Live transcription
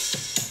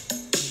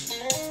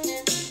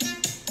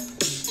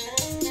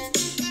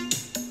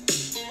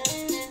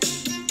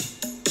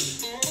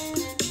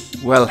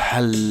Well,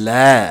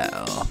 hello.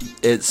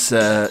 It's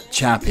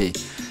Chappie,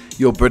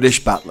 your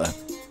British butler,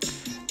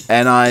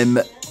 and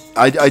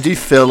I do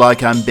feel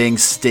like I'm being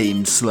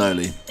steamed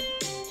slowly.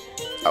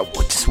 I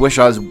just wish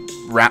I was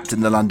wrapped in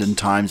the London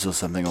Times or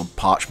something on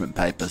parchment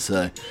paper,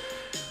 so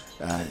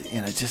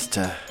just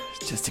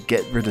to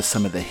get rid of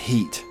some of the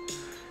heat.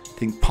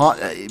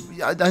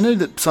 I know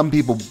that some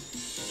people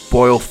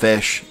boil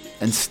fish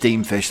and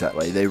steam fish that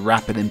way. They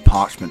wrap it in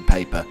parchment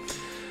paper.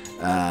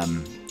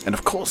 And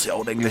of course the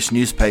old English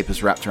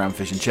newspapers wrapped around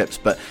fish and chips,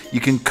 but you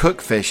can cook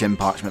fish in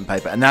parchment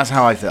paper, and that's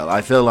how I feel.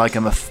 I feel like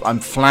I'm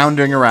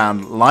floundering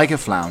around like a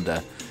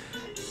flounder,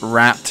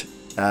 wrapped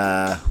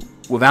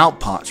without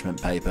parchment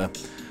paper,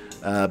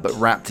 but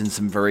wrapped in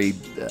some very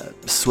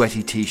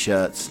sweaty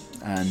t-shirts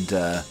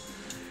and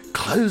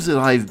clothes that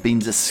I've been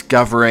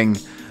discovering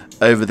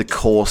over the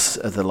course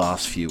of the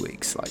last few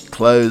weeks, like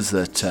clothes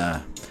that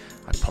I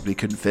probably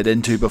couldn't fit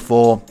into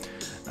before.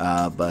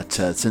 But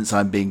since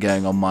I've been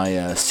going on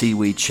my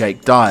seaweed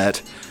shake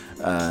diet,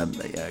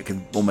 I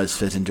can almost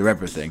fit into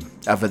everything,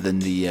 other than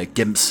the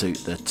gimp suit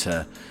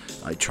that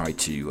I tried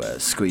to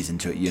squeeze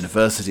into at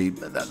university.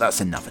 That's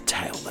another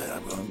tale, though. I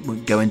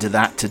won't go into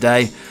that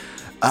today.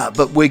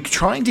 But we're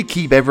trying to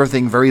keep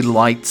everything very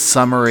light,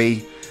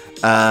 summery.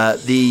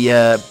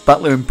 The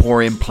Butler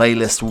Emporium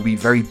playlist will be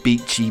very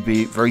beachy,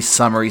 very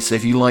summery. So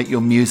if you like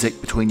your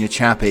music between your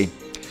chappie,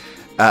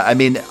 I'm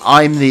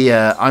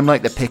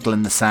like the pickle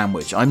in the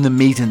sandwich. I'm the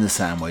meat in the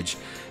sandwich,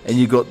 and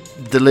you've got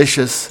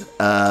delicious,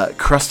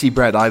 crusty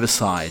bread either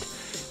side,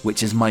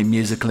 which is my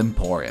musical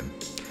emporium.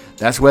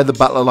 That's where the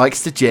butler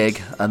likes to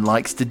jig and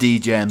likes to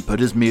DJ and put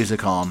his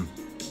music on.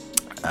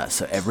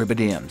 So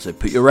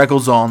put your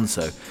records on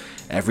so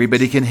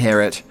everybody can hear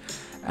it,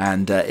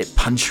 and it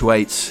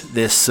punctuates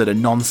this sort of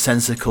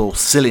nonsensical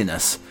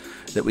silliness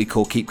that we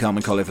call Keep Calm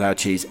and Cauliflower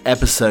Cheese,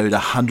 episode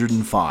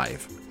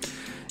 105.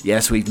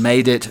 Yes, we've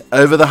made it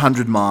over the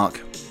 100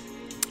 mark.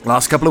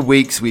 Last couple of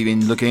weeks, we've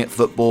been looking at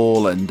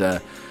football and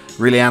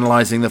really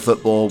analysing the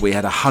football. We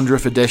had a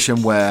 100th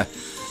edition where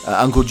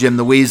Uncle Jim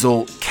the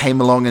Weasel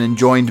came along and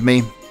joined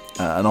me,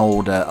 an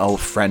old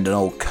friend, an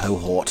old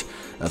cohort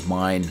of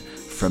mine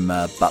from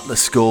Butler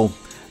School.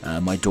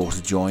 My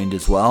daughter joined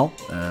as well,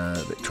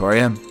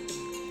 Victoria.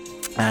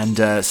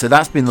 And so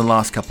that's been the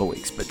last couple of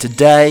weeks. But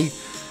today,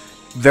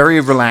 very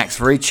relaxed,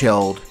 very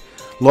chilled.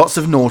 Lots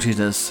of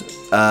naughtiness,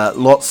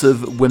 lots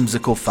of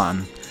whimsical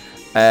fun,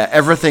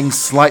 everything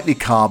slightly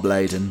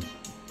carb-laden.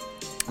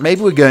 Maybe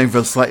we're going for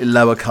a slightly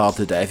lower carb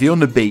today. If you're on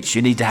the beach,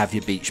 you need to have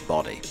your beach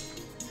body.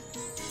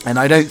 And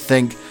I don't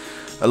think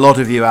a lot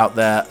of you out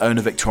there own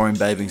a Victorian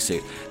bathing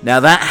suit.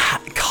 Now that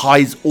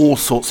hides all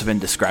sorts of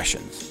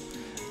indiscretions.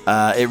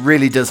 It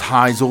really does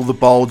hide all the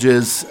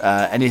bulges,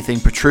 anything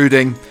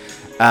protruding.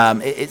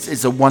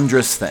 It's a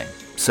wondrous thing.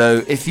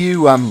 So if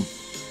you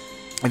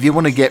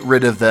want to get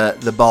rid of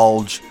the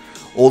bulge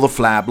or the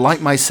flab, like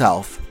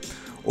myself,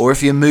 or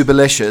if you're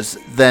moobalicious,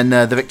 then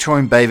the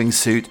Victorian bathing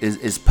suit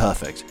is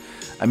perfect.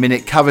 I mean,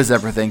 it covers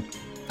everything,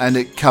 and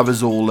it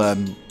covers all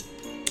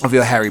of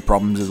your hairy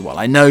problems as well.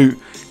 I know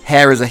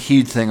hair is a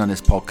huge thing on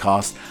this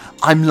podcast.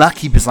 I'm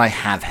lucky because I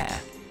have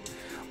hair.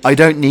 I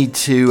don't need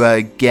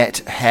to get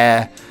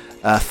hair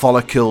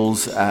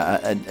follicles,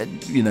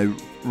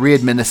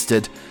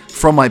 re-administered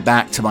from my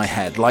back to my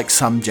head, like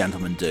some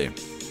gentlemen do.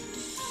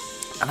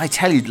 And I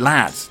tell you,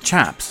 lads,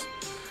 chaps,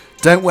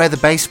 don't wear the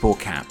baseball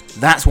cap.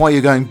 That's why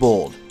you're going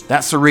bald.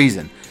 That's the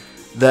reason.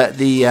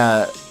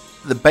 The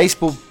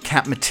baseball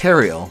cap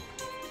material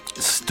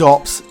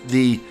stops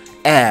the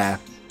air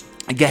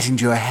getting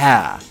to your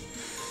hair.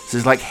 So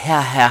it's like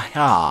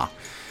hair.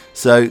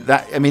 So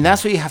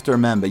that's what you have to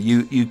remember.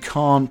 You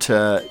can't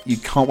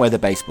wear the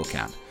baseball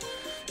cap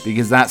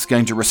because that's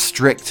going to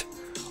restrict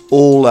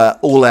all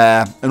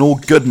air and all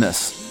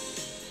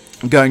goodness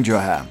going to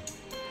your hair.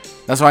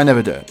 That's why I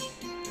never do it.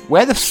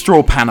 Wear the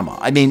straw Panama.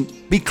 I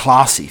mean, be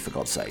classy, for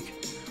God's sake.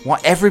 Why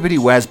everybody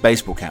wears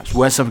baseball caps?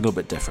 Wear something a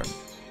little bit different.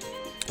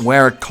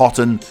 Wear a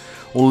cotton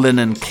or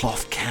linen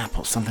cloth cap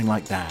or something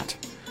like that.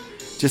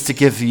 Just to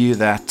give you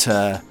that,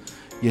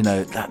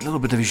 that little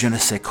bit of je ne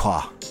sais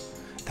quoi.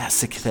 That's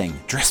the thing.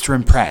 Dress to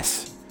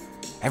impress.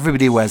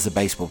 Everybody wears the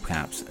baseball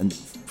caps. And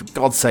for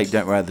God's sake,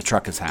 don't wear the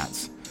truckers'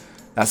 hats.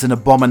 That's an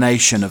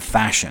abomination of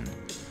fashion.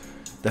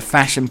 The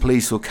fashion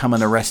police will come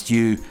and arrest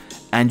you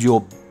and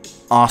your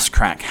arse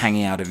crack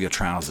hanging out of your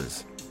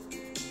trousers.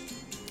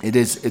 It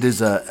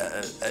is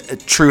a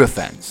true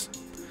offence,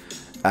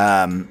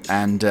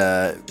 and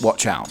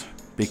watch out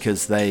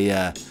because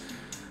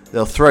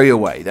they'll throw you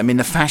away. I mean,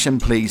 the fashion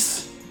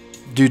police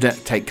do not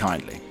take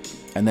kindly,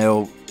 and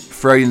they'll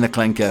throw you in the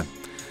clinker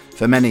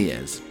for many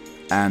years,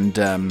 and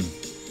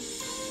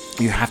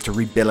you have to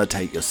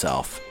rehabilitate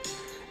yourself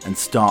and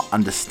start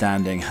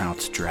understanding how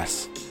to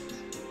dress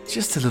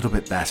just a little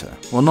bit better.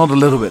 Well, not a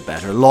little bit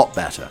better, a lot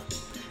better.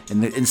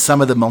 In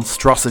some of the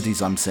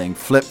monstrosities I'm seeing,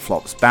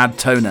 flip-flops, bad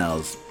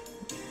toenails,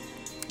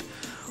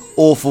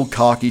 awful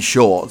khaki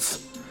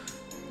shorts,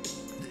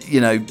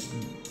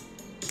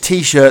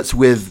 t-shirts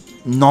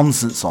with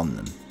nonsense on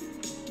them.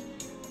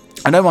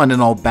 I don't mind an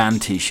old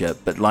band t-shirt,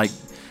 but like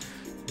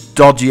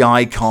dodgy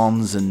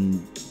icons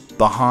and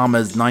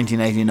Bahamas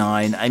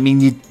 1989. I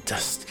mean, you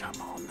just, come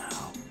on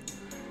now.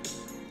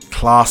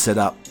 Class it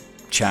up,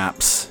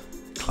 chaps.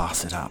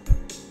 Class it up.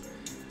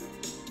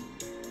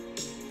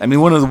 I mean,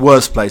 one of the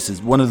worst places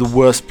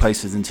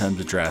in terms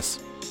of dress.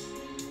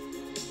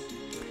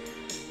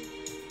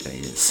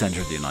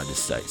 Center of the United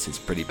States. It's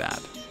pretty bad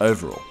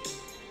overall.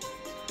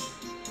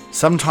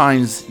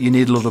 Sometimes you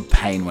need a little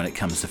pain when it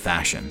comes to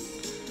fashion,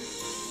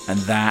 and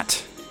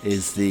that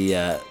is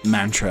the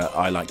mantra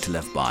I like to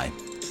live by.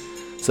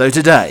 So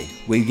today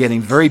we're getting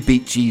very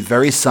beachy,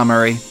 very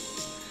summery.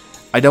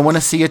 I don't want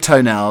to see your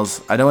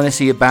toenails. I don't want to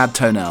see your bad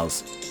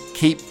toenails.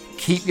 Keep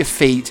your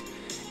feet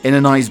in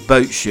a nice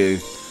boat shoe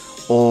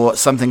or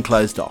something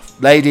closed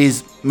off.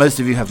 Ladies, most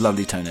of you have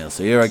lovely toenails,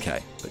 so you're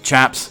okay. But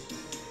chaps,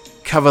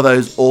 cover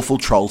those awful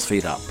trolls'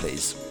 feet up,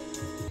 please.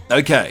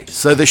 Okay,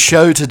 so the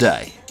show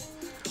today.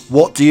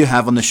 What do you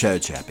have on the show,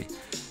 chappie?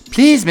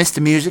 Please,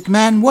 Mr. Music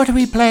Man, what are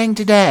we playing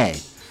today?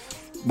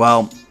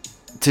 Well,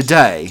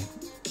 today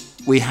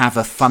we have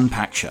a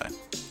fun-packed show.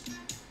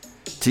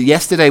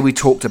 Yesterday we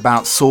talked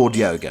about sword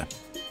yoga.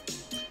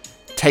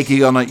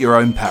 Taking on at your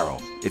own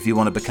peril if you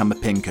want to become a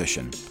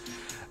pincushion.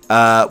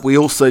 We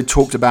also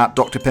talked about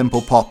Dr.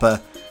 Pimple Popper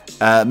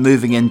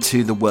moving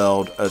into the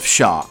world of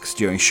sharks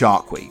during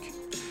Shark Week.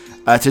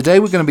 Today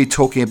we're going to be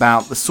talking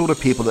about the sort of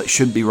people that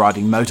shouldn't be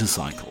riding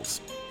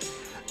motorcycles.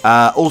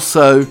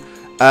 Also,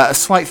 a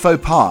slight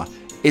faux pas.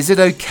 Is it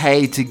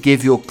okay to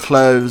give your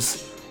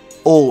clothes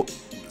or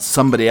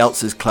somebody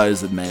else's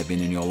clothes that may have been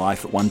in your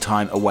life at one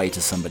time away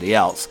to somebody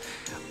else?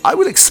 I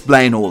will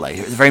explain all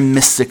later. It's very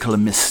mystical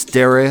and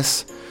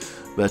mysterious,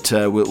 but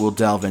we'll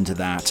delve into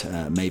that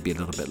maybe a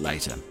little bit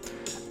later.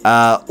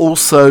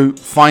 Also,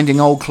 finding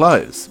old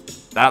clothes.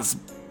 That's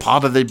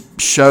part of the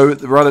show,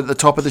 right at the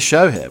top of the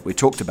show here. We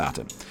talked about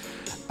it.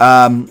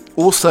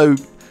 Also,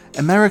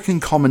 American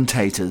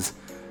commentators,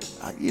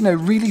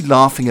 really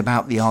laughing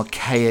about the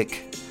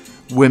archaic,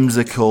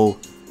 whimsical,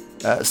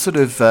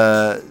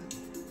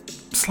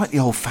 slightly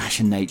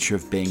old-fashioned nature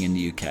of being in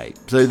the UK.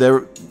 So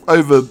they're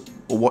over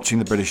or watching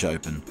the British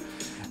Open,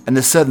 and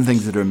there's certain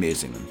things that are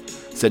amusing them.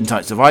 Certain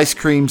types of ice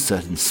cream,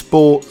 certain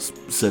sports,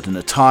 certain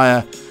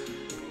attire.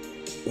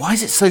 Why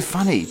is it so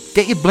funny?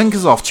 Get your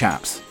blinkers off,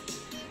 chaps.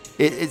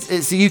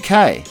 It's the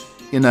UK,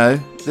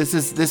 This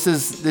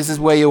is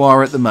where you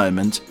are at the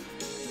moment,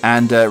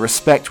 and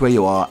respect where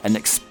you are,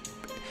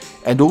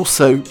 and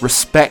also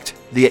respect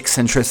the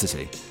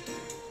eccentricity.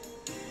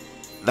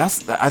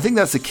 I think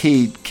that's the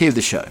key of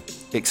the show.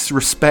 It's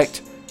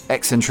respect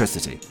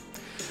eccentricity.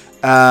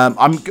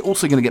 I'm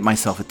also going to get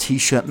myself a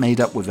T-shirt made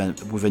up with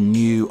a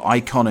new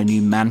icon, a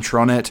new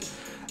mantra on it.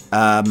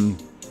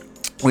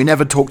 We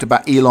never talked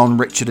about Elon,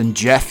 Richard, and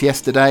Jeff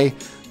yesterday,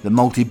 the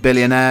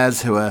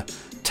multi-billionaires who are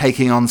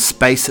taking on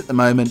space at the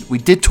moment. We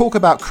did talk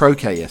about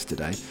croquet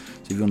yesterday, so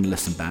if you want to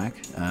listen back,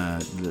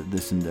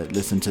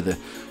 listen to the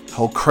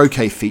whole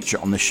croquet feature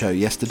on the show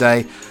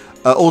yesterday.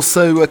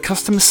 Also,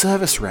 customer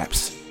service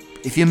reps.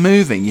 If you're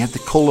moving, you have to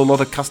call a lot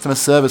of customer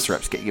service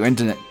reps, get your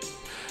internet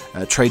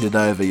traded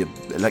over, your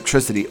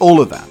electricity,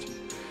 all of that.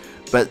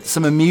 But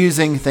some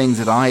amusing things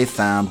that I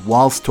found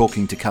whilst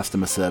talking to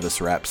customer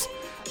service reps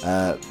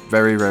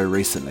very, very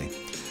recently.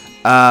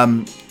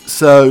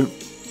 So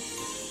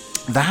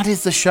that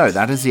is the show.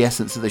 That is the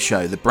essence of the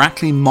show. The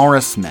Brackley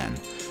Morris men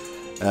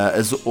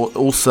is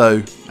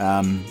also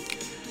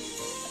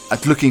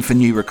looking for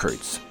new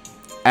recruits.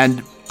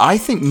 And I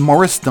think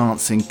Morris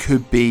dancing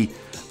could be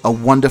a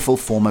wonderful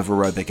form of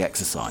aerobic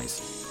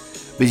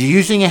exercise. But you're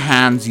using your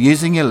hands,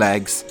 using your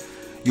legs.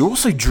 You're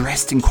also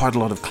dressed in quite a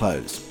lot of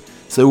clothes.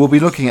 So we'll be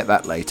looking at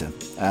that later.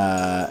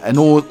 And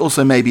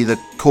also maybe the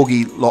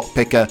corgi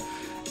lockpicker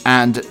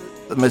and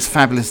the most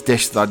fabulous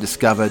dish that I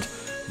discovered,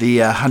 the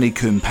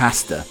honeycomb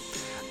pasta.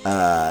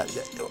 I'll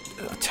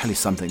tell you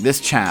something. This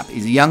chap,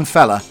 he's a young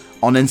fella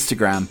on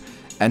Instagram,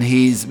 and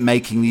he's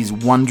making these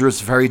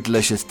wondrous, very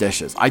delicious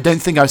dishes. I don't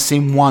think I've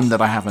seen one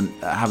that I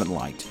haven't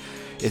liked.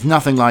 It's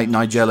nothing like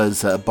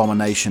Nigella's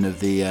abomination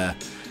of the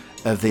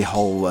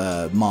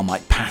whole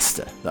Marmite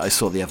pasta that I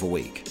saw the other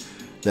week.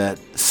 That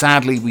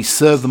sadly we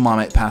served the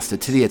Marmite pasta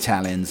to the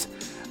Italians,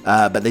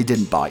 but they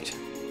didn't bite,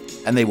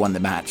 and they won the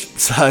match.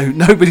 So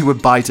nobody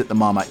would bite at the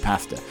Marmite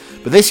pasta.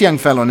 But this young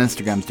fellow on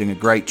Instagram is doing a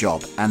great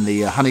job, and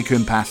the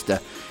honeycomb pasta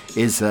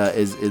is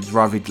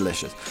rather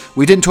delicious.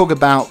 We didn't talk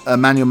about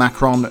Emmanuel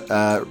Macron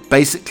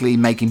basically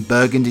making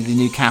Burgundy the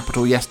new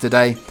capital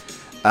yesterday.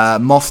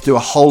 Moths do a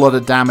whole lot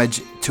of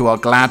damage to our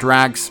glad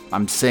rags.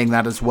 I'm seeing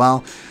that as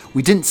well.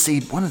 We didn't see,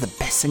 one of the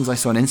best things I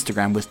saw on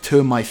Instagram was two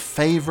of my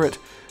favorite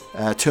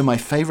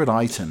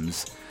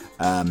items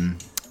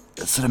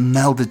sort of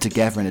melded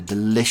together in a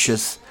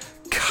delicious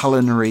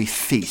culinary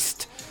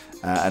feast.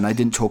 And I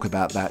didn't talk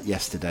about that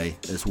yesterday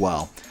as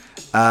well.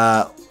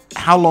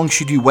 How long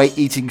should you wait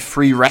eating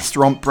free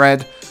restaurant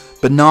bread?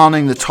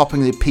 Bananing the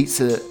topping of the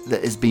pizza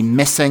that has been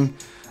missing.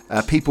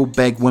 People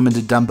beg women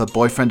to dump a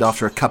boyfriend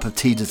after a cup of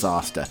tea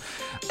disaster.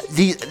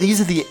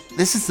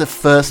 This is the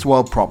first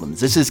world problems.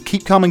 This is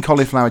keep calm and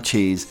cauliflower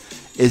cheese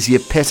is the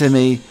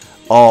epitome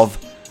of,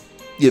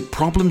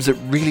 problems that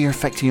really are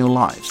affecting your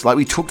lives. Like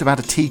we talked about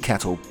a tea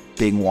kettle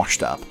being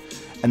washed up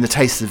and the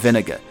taste of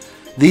vinegar.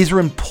 These are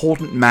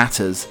important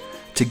matters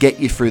to get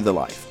you through the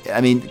life.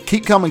 I mean,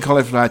 Keep Calm and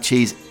Cauliflower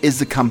Cheese is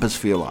the compass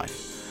for your life.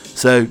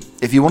 So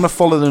if you want to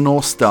follow the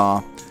North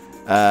Star,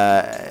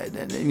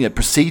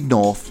 proceed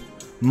north,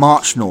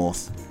 march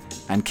north,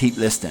 and keep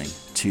listening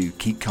to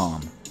Keep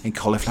Calm and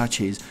Cauliflower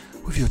Cheese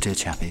with your dear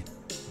Chappie.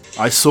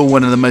 I saw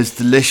one of the most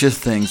delicious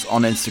things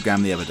on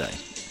Instagram the other day.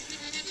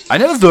 I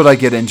never thought I'd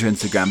get into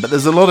Instagram, but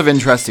there's a lot of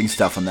interesting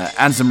stuff on there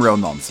and some real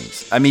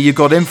nonsense. I mean, you've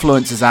got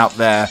influencers out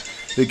there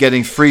who are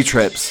getting free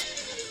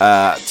trips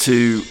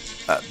to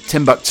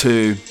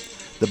Timbuktu,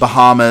 the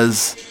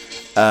Bahamas,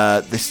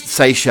 the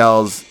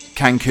Seychelles,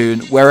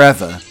 Cancun,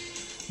 wherever,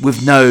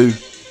 with no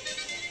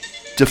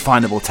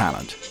definable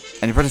talent.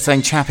 And you're probably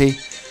saying, Chappie,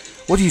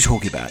 what are you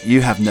talking about?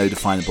 You have no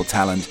definable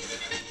talent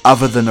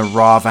other than a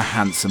rather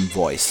handsome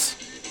voice.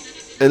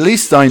 At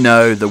least I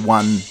know the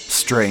one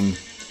string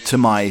to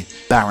my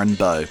barren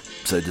bow,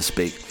 so to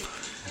speak.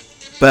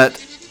 But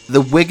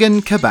the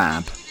Wigan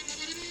kebab,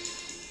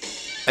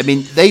 I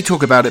mean, they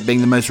talk about it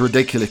being the most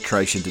ridiculous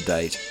creation to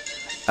date.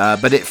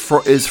 But it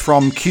is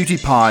from Cutie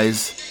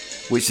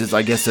Pies, which is,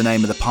 I guess, the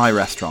name of the pie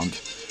restaurant.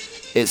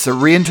 It's a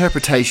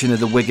reinterpretation of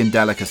the Wigan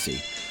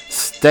delicacy.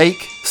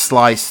 Steak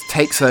slice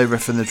takes over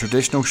from the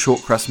traditional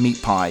short crust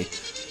meat pie,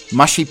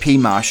 mushy pea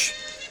mush,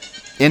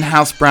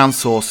 in-house brown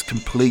sauce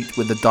complete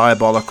with the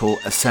diabolical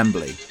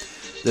assembly.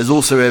 There's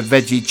also a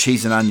veggie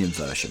cheese and onion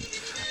version.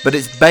 But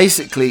it's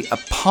basically a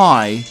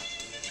pie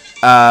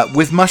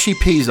with mushy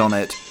peas on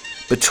it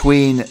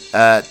between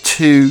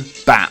two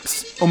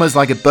baps. Almost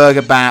like a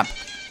burger bap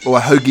or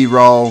a hoagie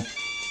roll or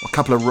a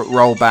couple of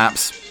roll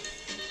baps.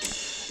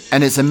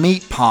 And it's a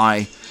meat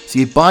pie. So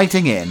you're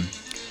biting in.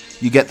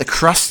 You get the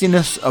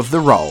crustiness of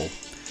the roll.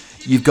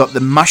 You've got the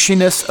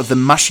mushiness of the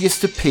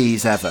mushiest of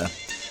peas ever.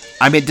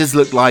 I mean, it does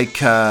look like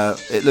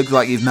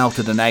you've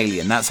melted an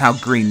alien. That's how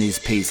green these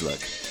peas look.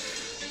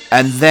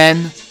 And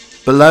then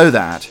below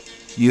that,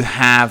 you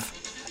have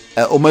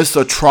almost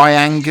a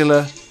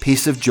triangular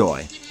piece of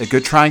joy, a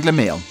good triangular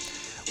meal,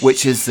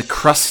 which is the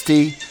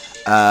crusty,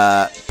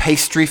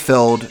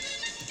 pastry-filled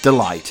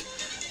delight,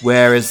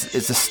 whereas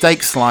it's a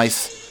steak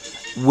slice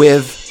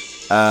with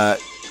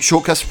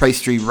short crust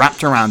pastry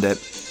wrapped around it.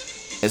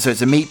 So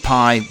it's a meat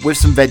pie with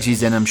some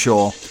veggies in, I'm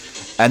sure,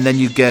 and then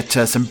you get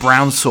some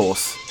brown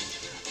sauce.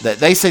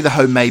 They say the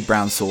homemade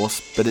brown sauce,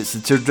 but it's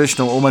the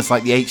traditional, almost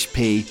like the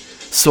HP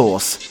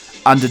sauce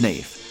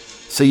underneath.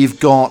 So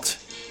you've got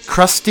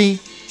crusty,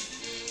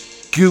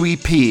 gooey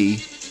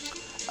pea,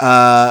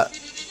 and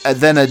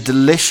then a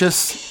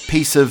delicious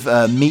piece of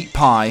meat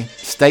pie,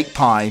 steak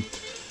pie,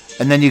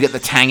 and then you get the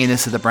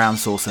tanginess of the brown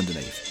sauce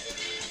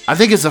underneath. I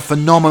think it's a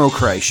phenomenal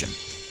creation.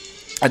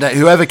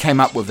 Whoever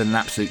came up with it, an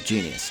absolute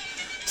genius.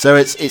 So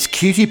it's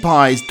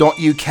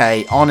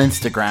cutiepies.uk on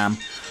Instagram.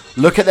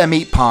 Look at their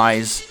meat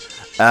pies.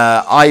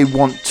 I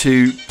want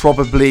to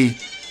probably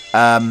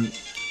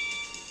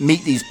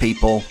meet these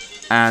people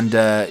and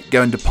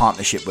go into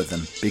partnership with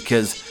them,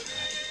 because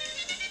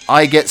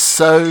I get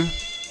so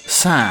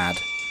sad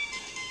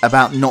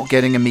about not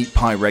getting a meat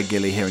pie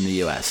regularly here in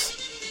the US.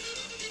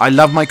 I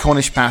love my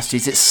Cornish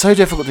pasties. It's so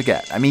difficult to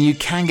get. I mean, you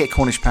can get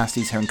Cornish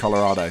pasties here in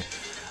Colorado,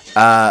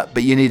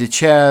 but you need a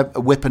chair,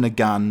 a whip, and a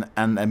gun,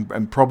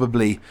 and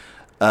probably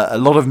a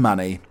lot of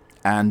money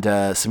and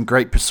some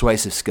great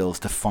persuasive skills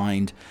to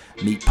find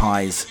meat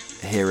pies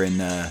here in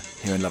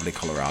lovely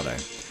Colorado.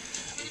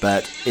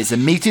 But it's a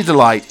meaty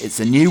delight. It's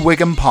a new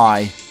Wigan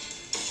pie.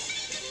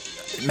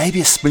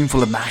 Maybe a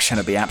spoonful of mash and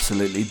it'd be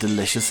absolutely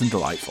delicious and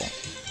delightful.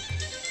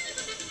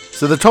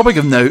 So the topic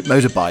of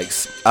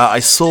motorbikes,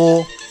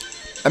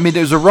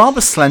 there was a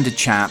rather slender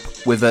chap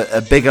with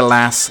a bigger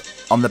lass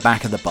on the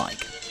back of the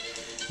bike.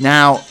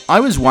 Now,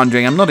 I was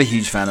wondering, I'm not a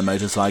huge fan of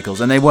motorcycles,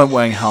 and they weren't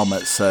wearing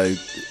helmets, so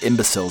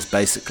imbeciles,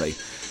 basically.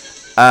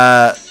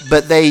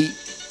 But the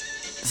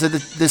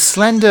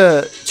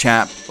slender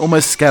chap,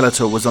 almost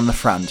skeletal, was on the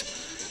front,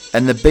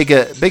 and the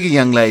bigger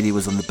young lady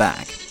was on the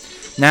back.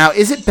 Now,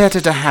 is it better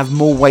to have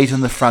more weight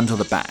on the front or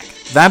the back?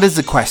 That is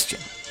the question.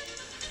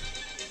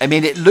 I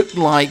mean, it looked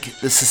like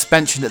the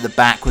suspension at the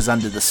back was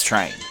under the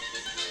strain.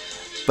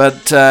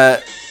 But,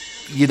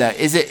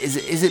 is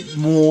it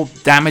more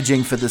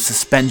damaging for the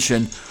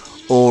suspension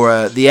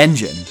or the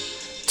engine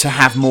to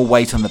have more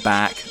weight on the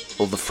back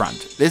or the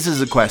front? This is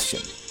a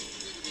question.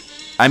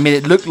 I mean,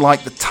 it looked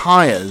like the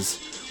tyres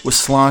were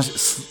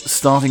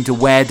starting to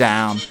wear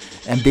down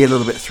and be a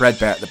little bit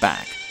threadbare at the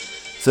back.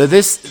 So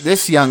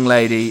this young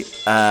lady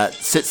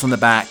sits on the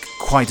back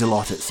quite a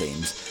lot, it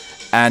seems,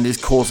 and is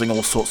causing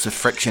all sorts of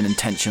friction and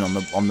tension on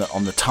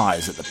the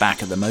tyres at the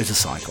back of the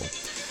motorcycle.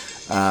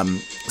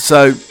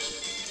 So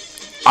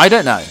I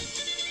don't know.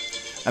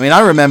 I mean,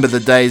 I remember the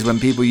days when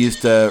people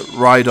used to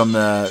ride on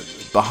a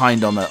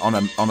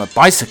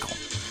bicycle,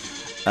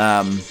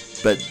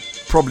 but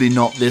probably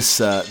not this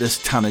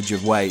tonnage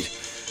of weight.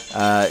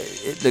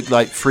 It looked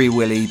like Free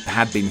Willy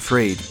had been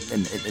freed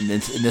in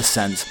this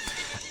sense.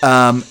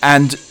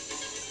 And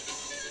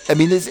I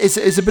mean,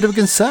 it's a bit of a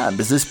concern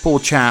because this poor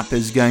chap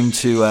is going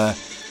to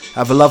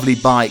have a lovely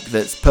bike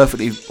that's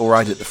perfectly all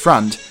right at the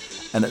front,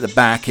 and at the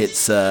back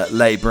it's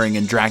labouring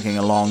and dragging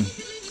along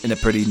in a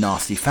pretty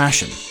nasty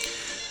fashion.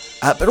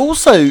 But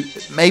also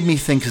it made me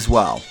think as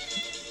well.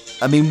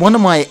 I mean, one of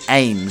my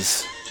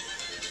aims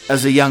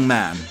as a young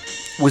man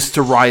was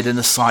to ride in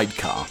a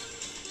sidecar.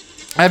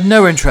 I have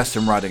no interest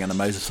in riding on a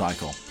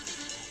motorcycle.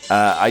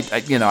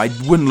 I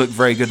wouldn't look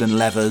very good in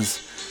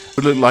leathers. It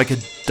would look like a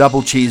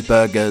double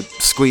cheeseburger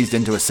squeezed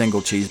into a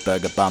single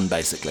cheeseburger bun,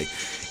 basically.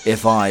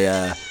 If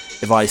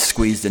I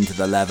squeezed into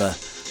the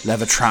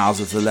leather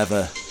trousers, the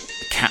leather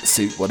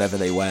catsuit, whatever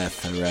they wear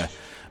for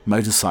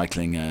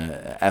motorcycling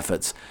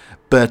efforts.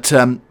 But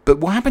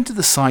what happened to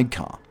the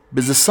sidecar?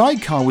 Because the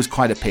sidecar was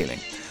quite appealing.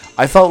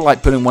 I felt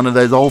like putting one of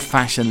those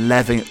old-fashioned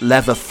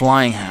leather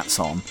flying hats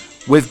on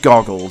with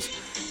goggles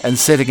and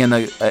sitting in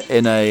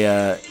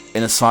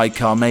a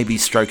sidecar, maybe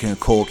stroking a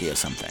corgi or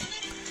something.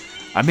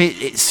 I mean,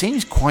 it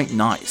seems quite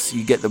nice.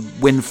 You get the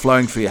wind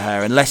flowing through your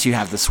hair, unless you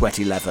have the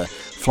sweaty leather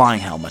flying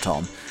helmet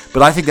on.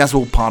 But I think that's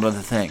all part of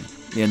the thing,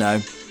 you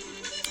know.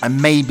 And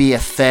maybe a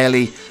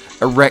fairly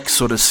erect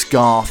sort of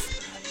scarf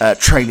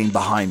trailing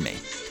behind me.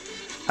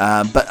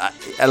 But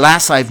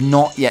alas, I've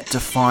not yet to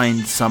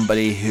find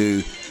somebody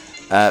who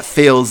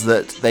feels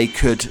that they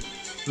could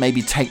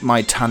maybe take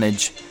my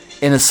tonnage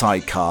in a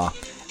sidecar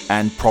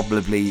and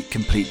probably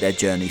complete their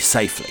journey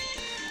safely.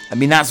 I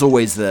mean, that's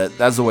always a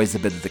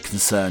bit of the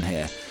concern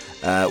here,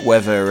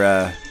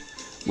 whether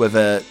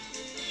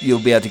you'll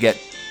be able to get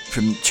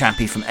from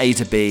Chappie from A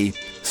to B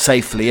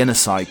safely in a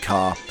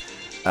sidecar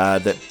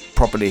that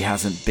probably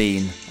hasn't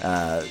been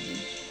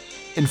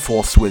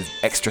enforced with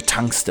extra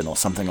tungsten or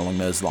something along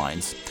those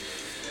lines.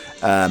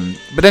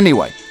 But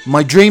anyway,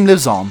 my dream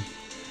lives on.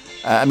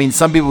 I mean,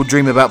 some people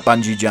dream about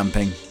bungee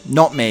jumping.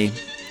 Not me.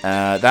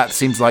 That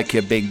seems like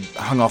you're being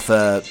hung off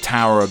a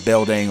tower, or a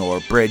building, or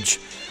a bridge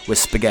with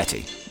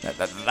spaghetti.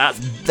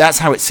 That's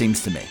how it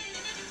seems to me.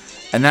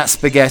 And that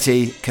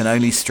spaghetti can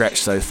only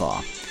stretch so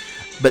far.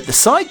 But the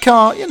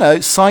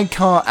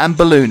sidecar and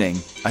ballooning,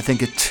 I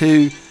think, are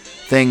two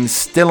things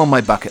still on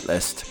my bucket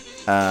list.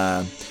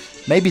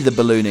 Maybe the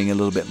ballooning a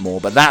little bit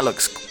more, but that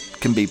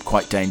can be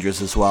quite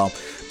dangerous as well.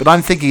 But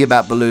I'm thinking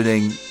about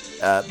ballooning,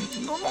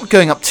 not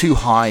going up too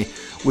high,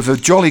 with a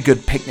jolly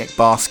good picnic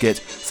basket,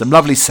 some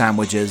lovely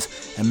sandwiches,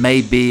 and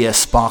maybe a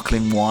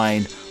sparkling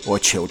wine or a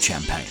chilled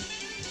champagne.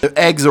 So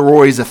eggs are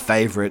always a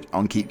favourite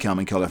on Keep Calm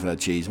and Cauliflower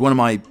Cheese, one of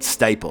my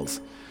staples.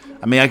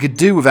 I mean, I could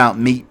do without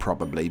meat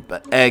probably,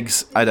 but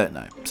eggs, I don't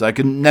know. So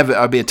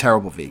I'd be a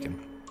terrible vegan.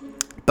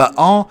 But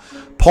are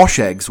posh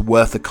eggs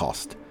worth the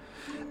cost?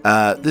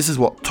 This is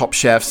what top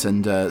chefs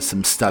and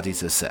some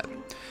studies have said.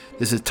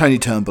 This is Tony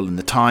Turnbull in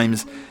The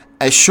Times.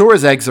 As sure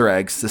as eggs are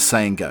eggs, the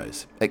saying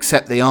goes.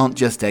 Except they aren't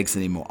just eggs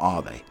anymore,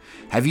 are they?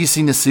 Have you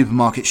seen the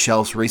supermarket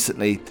shelves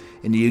recently?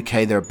 In the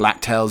UK, there are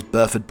Blacktails,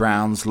 Burford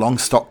Browns,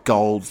 Longstock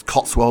Golds,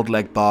 Cotswold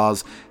Leg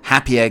Bars,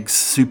 Happy Eggs,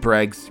 Super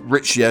Eggs,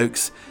 Rich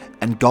Yolks,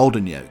 and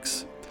Golden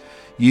Yolks.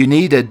 You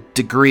need a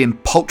degree in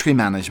poultry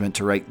management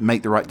to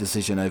make the right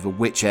decision over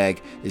which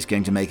egg is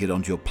going to make it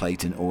onto your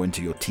plate or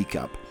into your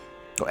teacup,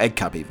 or egg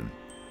cup even.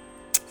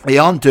 They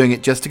aren't doing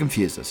it just to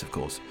confuse us, of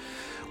course.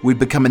 We've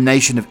become a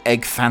nation of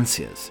egg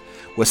fanciers,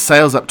 with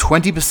sales up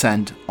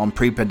 20% on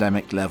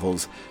pre-pandemic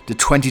levels to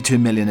 22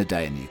 million a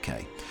day in the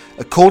UK.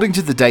 According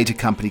to the data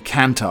company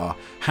Kantar,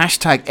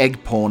 hashtag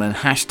egg porn and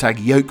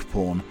hashtag yolk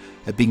porn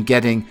have been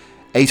getting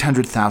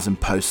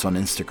 800,000 posts on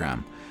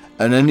Instagram,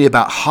 and only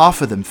about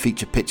half of them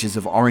feature pictures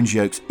of orange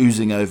yolks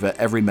oozing over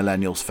every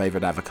millennial's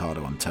favourite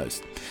avocado on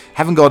toast.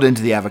 Haven't got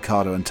into the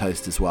avocado on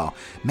toast as well.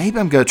 Maybe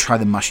I'm going to try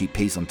the mushy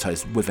peas on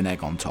toast with an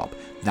egg on top.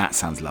 That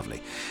sounds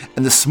lovely.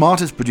 And the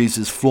smartest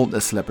producers flaunt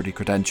their celebrity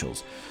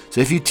credentials.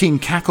 So if you team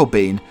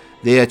Cacklebean,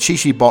 the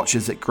Chichi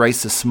botchers that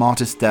grace the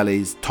smartest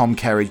delis, Tom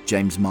Kerridge,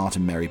 James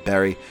Martin, Mary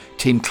Berry.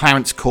 Team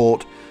Clarence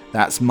Court,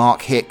 that's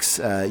Mark Hicks,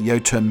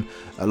 Yotam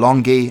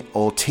Alongi,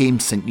 or Team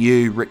St.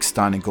 Hugh, Rick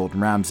Stein and Gordon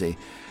Ramsay.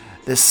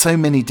 There's so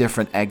many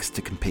different eggs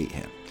to compete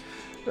here.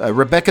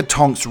 Rebecca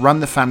Tonks run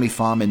the family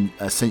farm in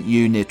St.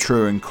 Hugh near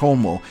Truro in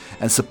Cornwall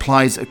and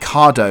supplies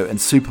Ocado and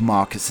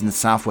supermarkets in the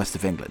southwest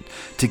of England.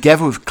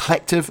 Together with a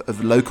collective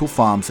of local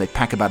farms, they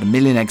pack about 1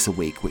 million eggs a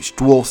week, which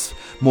dwarfs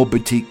more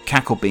boutique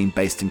Cacklebean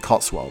based in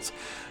Cotswolds.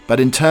 But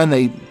in turn,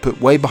 they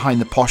put way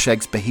behind the posh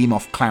eggs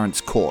behemoth Clarence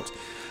Court.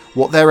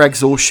 What their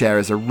eggs all share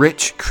is a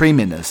rich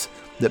creaminess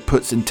that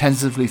puts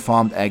intensively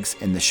farmed eggs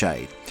in the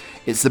shade.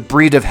 It's the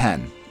breed of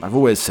hen. I've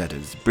always said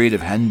it's the breed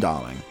of hen,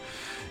 darling.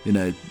 You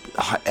know,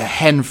 a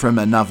hen from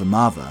another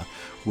mother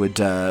would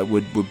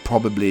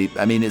probably,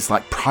 I mean, it's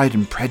like Pride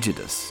and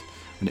Prejudice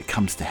when it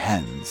comes to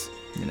hens.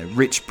 You know,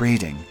 rich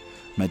breeding,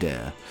 my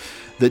dear,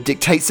 that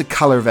dictates the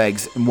colour of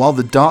eggs. And while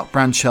the dark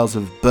brown shells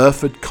of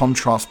Burford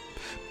contrast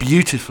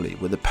beautifully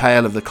with the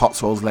pale of the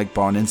Cotswolds Leg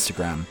Bar on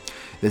Instagram,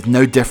 there's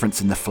no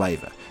difference in the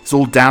flavour. It's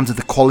all down to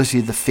the quality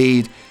of the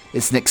feed.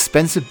 It's an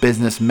expensive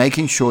business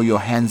making sure your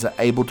hens are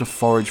able to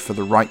forage for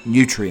the right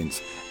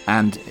nutrients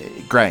and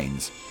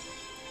grains.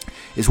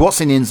 It's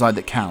what's in the inside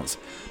that counts,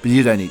 but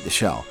you don't eat the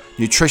shell.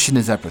 Nutrition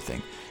is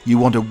everything. You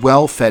want a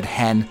well-fed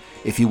hen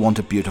if you want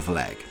a beautiful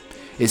egg.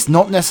 It's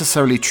not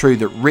necessarily true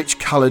that rich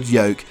coloured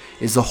yolk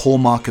is the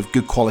hallmark of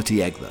good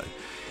quality egg though.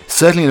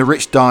 Certainly the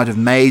rich diet of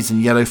maize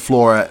and yellow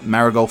flora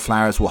marigold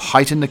flowers will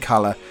heighten the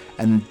colour,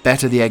 and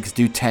better the eggs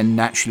do tend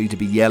naturally to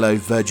be yellow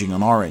verging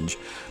on orange,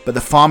 but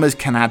the farmers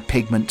can add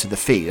pigment to the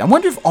feed. I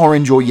wonder if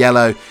orange or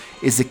yellow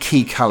is the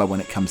key colour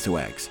when it comes to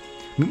eggs.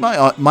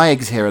 My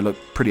eggs here look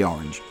pretty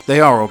orange. They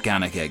are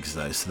organic eggs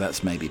though, so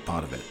that's maybe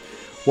part of it.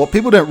 What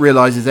people don't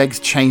realise is eggs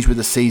change with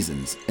the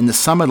seasons. In the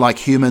summer, like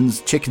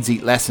humans, chickens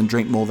eat less and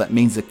drink more. That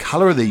means the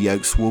colour of the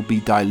yolks will be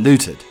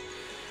diluted.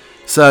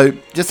 So,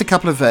 just a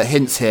couple of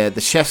hints here.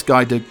 The chef's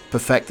guide to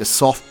perfect a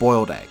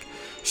soft-boiled egg.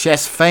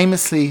 Chefs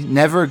famously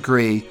never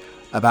agree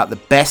about the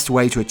best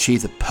way to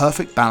achieve the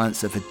perfect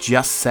balance of a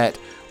just set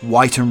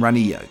white and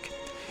runny yolk.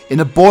 In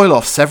a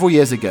boil-off several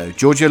years ago,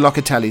 Giorgio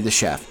Locatelli, the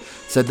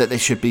chef, said that they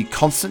should be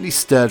constantly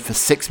stirred for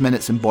 6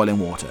 minutes in boiling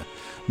water.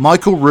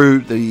 Michael Roux,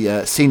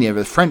 the senior,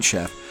 the French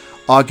chef,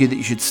 argued that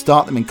you should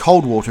start them in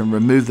cold water and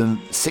remove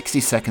them 60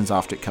 seconds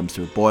after it comes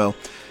to a boil.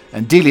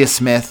 And Delia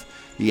Smith,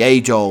 the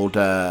age-old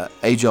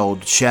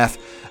chef,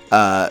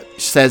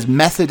 says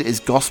method is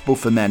gospel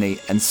for many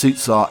and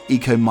suits our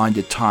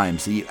eco-minded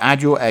times. So you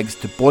add your eggs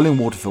to boiling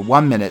water for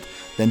 1 minute,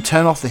 then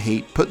turn off the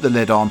heat, put the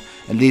lid on,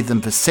 and leave them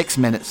for 6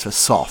 minutes for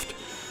soft.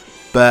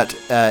 But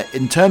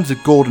in terms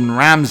of Gordon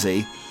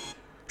Ramsay,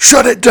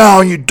 shut it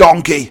down, you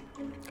donkey!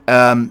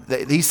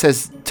 He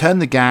says turn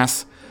the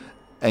gas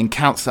and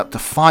counts up to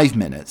 5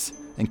 minutes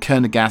and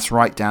turn the gas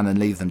right down and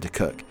leave them to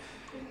cook.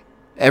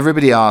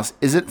 Everybody asks,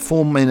 is it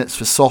 4 minutes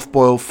for soft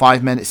boil,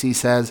 5 minutes, he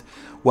says.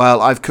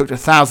 Well, I've cooked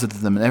 1,000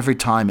 of them and every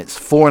time it's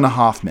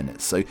 4.5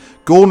 minutes. So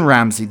Gordon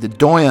Ramsay, the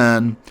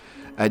doyen,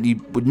 and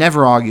you would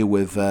never argue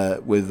with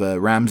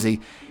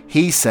Ramsay,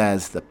 he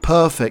says the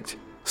perfect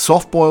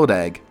soft boiled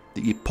egg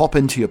that you pop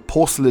into your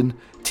porcelain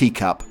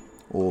teacup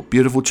or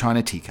beautiful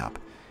china teacup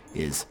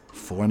is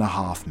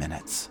 4.5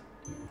 minutes.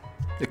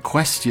 The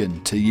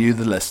question to you,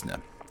 the listener.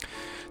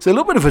 So a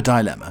little bit of a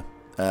dilemma,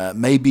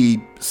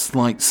 maybe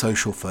slight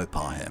social faux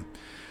pas here,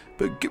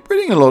 but get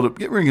rid of a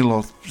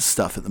lot of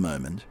stuff at the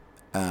moment.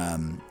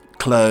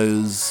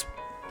 Clothes,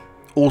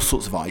 all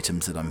sorts of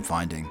items that I'm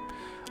finding,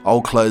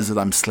 old clothes that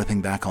I'm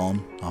slipping back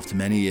on after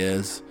many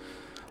years,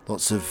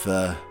 lots of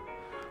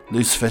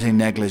loose-fitting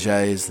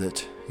negligees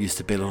that used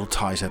to be a little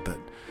tighter but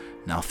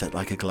now fit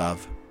like a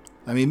glove.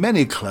 I mean,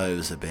 many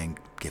clothes are being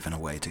given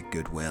away to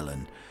Goodwill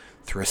and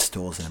thrift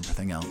stores and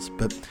everything else.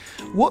 But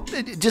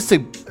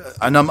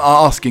and I'm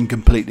asking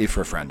completely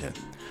for a friend here.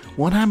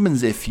 What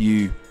happens if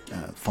you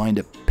find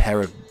a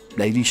pair of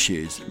ladies'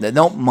 shoes? They're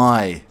not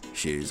my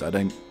shoes. I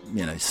don't,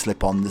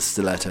 slip on the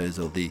stilettos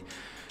or the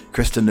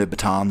Christian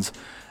Louboutins.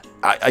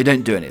 I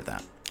don't do any of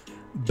that.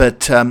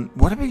 But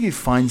what if you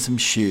find some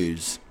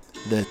shoes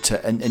that,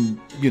 and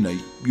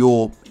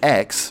your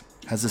ex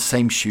has the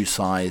same shoe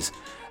size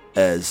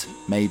as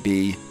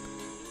maybe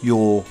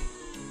your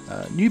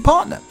new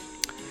partner.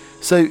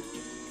 So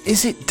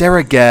is it de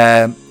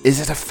rigueur? Is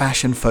it a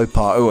fashion faux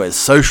pas or a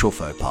social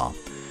faux pas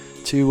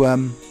to,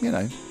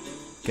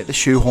 get the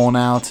shoehorn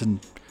out and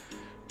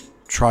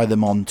try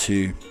them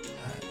onto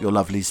your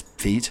lovely's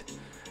feet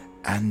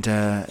and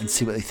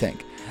see what they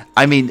think?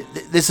 I mean,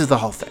 this is the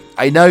whole thing.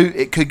 I know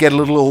it could get a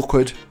little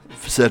awkward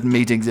for certain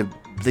meetings if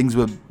things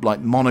were like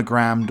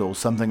monogrammed or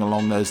something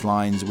along those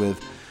lines with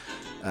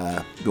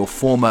your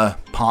former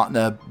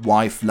partner,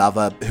 wife,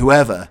 lover,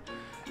 whoever,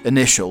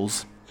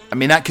 initials. I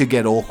mean, that could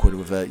get awkward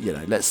with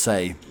let's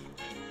say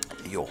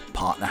your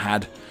partner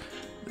had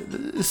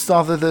the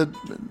start of the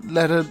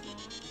letter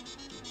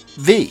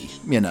V,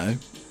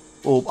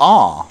 or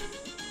R,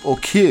 or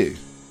Q,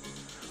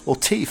 or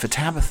T for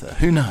Tabitha,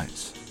 who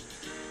knows?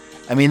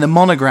 I mean, the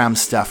monogram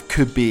stuff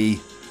could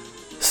be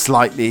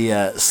slightly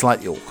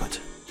awkward,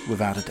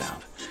 without a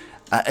doubt.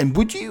 And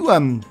would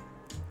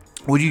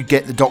you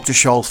get the Dr.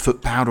 Scholl's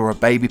foot powder or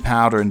baby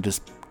powder and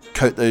just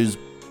coat those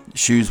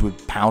shoes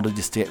with powder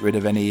just to get rid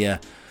of any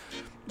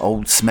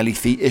old smelly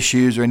feet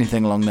issues or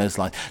anything along those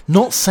lines?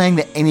 Not saying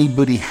that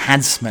anybody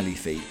had smelly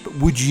feet, but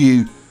would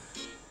you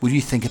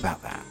think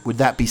about that? Would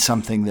that be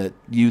something that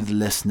you, the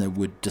listener,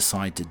 would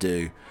decide to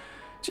do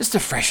just to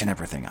freshen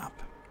everything up?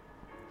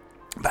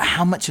 But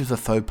how much of a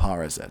faux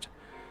pas is it?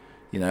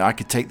 I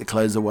could take the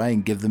clothes away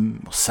and give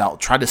them,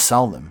 try to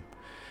sell them,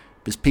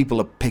 because people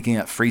are picking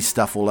up free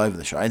stuff all over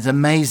the show. It's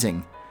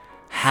amazing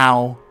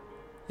how,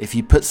 if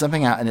you put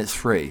something out and it's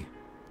free,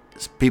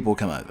 people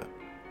come over.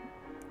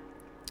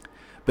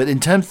 But in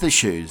terms of the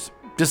shoes,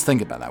 just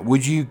think about that.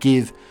 Would you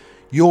give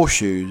your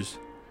shoes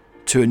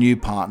to a new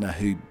partner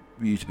who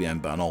used to be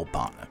owned by an old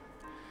partner?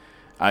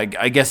 I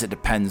guess it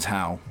depends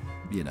how,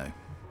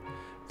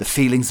 the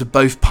feelings of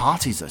both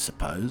parties, I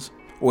suppose,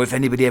 or if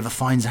anybody ever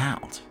finds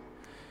out.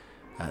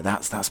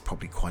 That's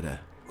probably quite a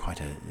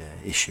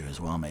issue as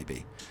well,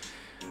 maybe.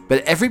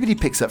 But everybody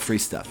picks up free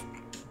stuff.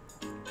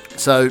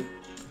 So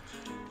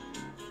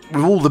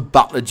with all the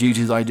butler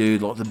duties I do,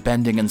 like the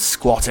bending and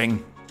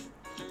squatting,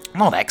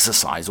 not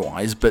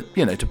exercise-wise, but,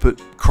 to put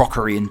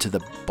crockery into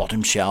the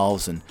bottom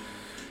shelves and,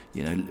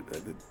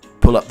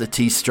 pull up the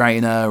tea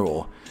strainer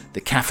or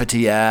the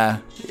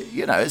cafetiere.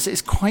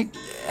 It's quite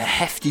a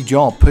hefty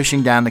job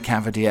pushing down the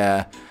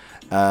cafetiere,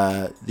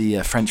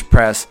 the French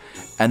press,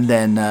 and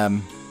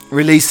then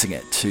releasing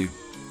it to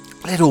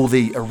let all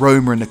the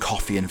aroma and the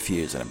coffee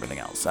infuse and everything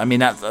else. I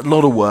mean, that's a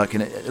lot of work,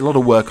 and a lot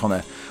of work on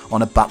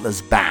a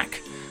butler's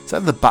back. So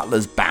the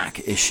butler's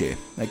back issue.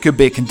 It could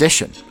be a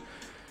condition,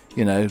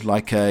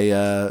 like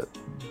a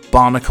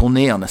barnacle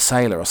knee on a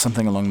sailor or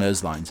something along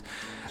those lines.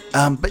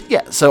 But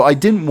yeah, so I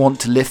didn't want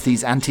to lift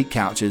these antique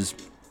couches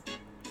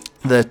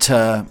that,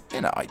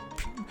 I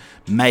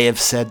may have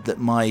said that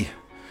my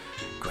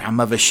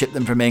grandmother shipped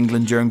them from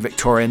England during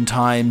Victorian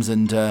times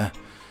and,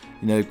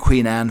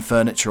 Queen Anne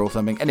furniture or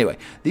something. Anyway,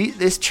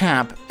 this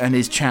chap and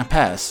his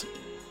chapess,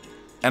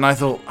 and I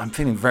thought, I'm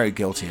feeling very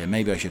guilty here,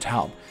 maybe I should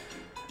help.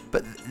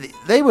 But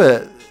they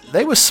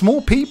were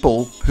small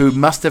people who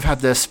must have had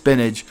their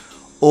spinach,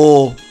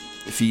 or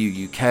for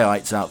you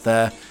UKites out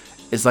there,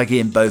 it's like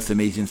Ian Botham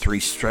eating 3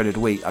 shredded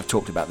wheat. I've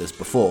talked about this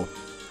before.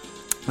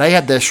 They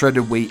had their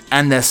shredded wheat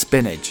and their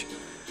spinach.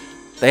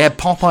 They had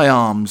Popeye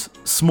arms,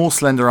 small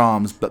slender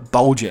arms, but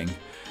bulging,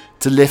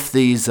 to lift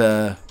these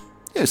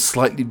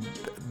slightly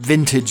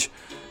vintage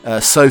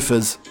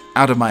sofas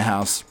out of my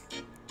house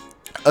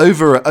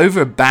over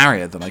a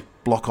barrier that I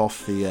block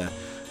off the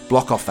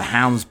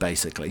hounds,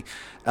 basically.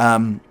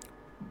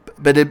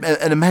 But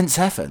an immense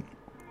effort.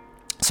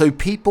 So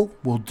people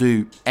will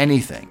do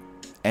anything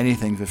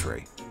for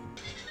free.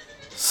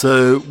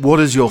 So what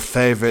is your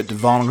favourite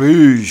Vin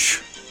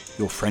Rouge?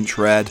 Your French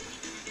red?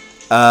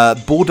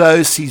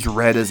 Bordeaux sees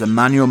red as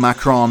Emmanuel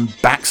Macron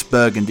backs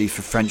Burgundy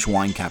for French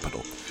wine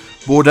capital.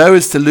 Bordeaux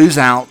is to lose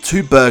out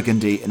to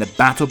Burgundy in a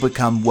battle to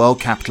become world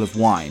capital of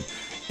wine,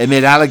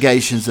 amid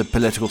allegations of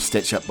political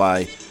stitch-up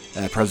by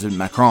President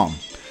Macron.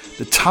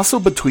 The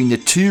tussle between the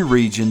two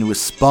regions was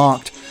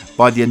sparked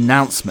by the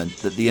announcement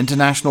that the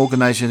International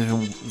Organization of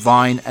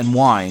Vine and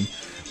Wine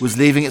was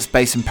leaving its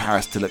base in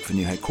Paris to look for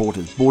new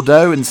headquarters.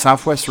 Bordeaux in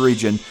southwest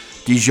region,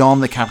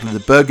 Dijon, the capital of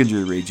the Burgundy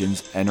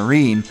regions, and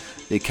Reims,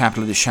 the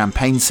capital of the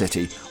Champagne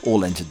city,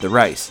 all entered the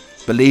race,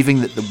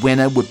 believing that the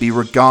winner would be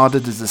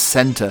regarded as the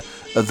centre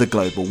of the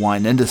global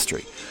wine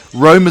industry.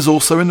 Rome is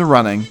also in the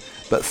running,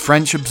 but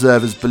French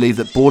observers believe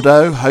that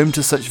Bordeaux, home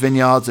to such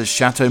vineyards as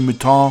Chateau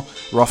Mouton,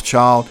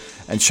 Rothschild,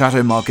 and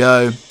Chateau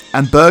Margaux,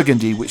 and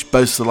Burgundy, which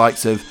boasts the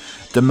likes of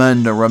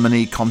Domaine de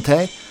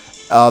Romani-Conti,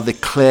 are the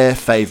clear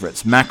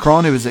favourites.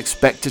 Macron, who is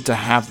expected to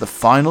have the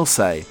final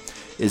say,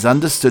 is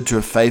understood to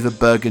have favoured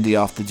Burgundy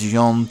after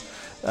Dijon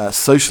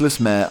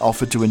socialist mayor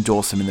offered to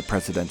endorse him in the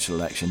presidential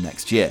election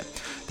next year.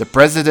 The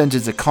president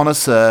is a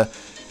connoisseur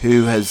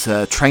who has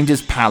trained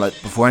his palate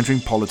before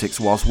entering politics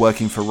whilst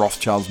working for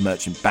Rothschild's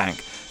merchant bank,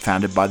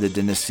 founded by the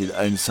dynasty that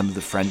owns some of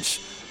the French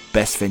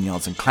best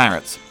vineyards and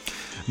clarets.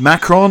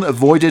 Macron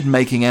avoided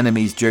making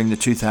enemies during the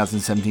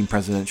 2017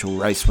 presidential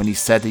race when he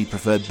said he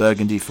preferred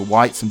Burgundy for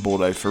whites and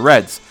Bordeaux for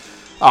reds.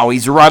 Oh,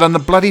 he's right on the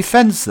bloody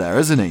fence there,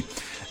 isn't he?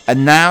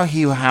 And now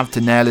he will have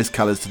to nail his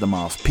colours to the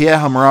mast. Pierre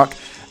Humerac,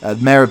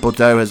 mayor of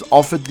Bordeaux, has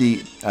offered the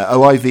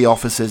OIV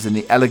offices in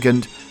the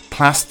elegant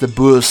Place de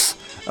Bourse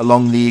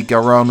along the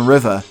Garonne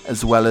River,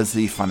 as well as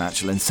the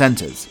financial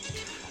incentives.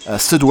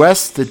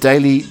 Sud-Ouest, the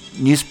daily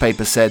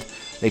newspaper, said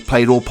they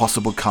played all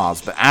possible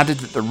cards, but added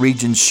that the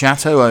region's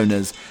chateau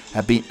owners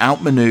had been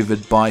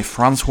outmaneuvered by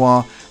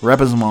Francois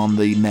Rebsamen,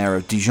 the mayor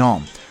of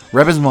Dijon.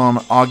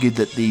 Rebsamen argued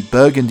that the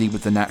Burgundy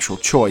was the natural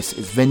choice.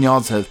 Its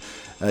vineyards have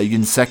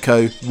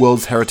UNESCO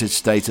World Heritage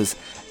status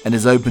and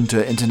is open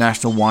to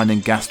International Wine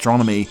and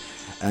Gastronomy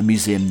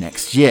Museum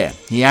next year.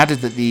 He added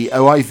that the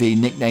OIV,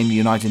 nicknamed the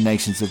United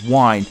Nations of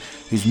Wine,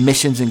 whose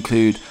missions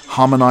include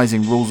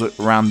harmonizing rules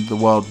around the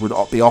world, would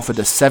be offered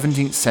a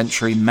 17th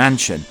century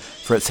mansion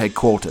for its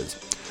headquarters.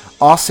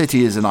 Our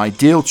city is an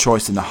ideal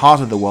choice in the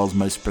heart of the world's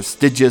most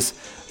prestigious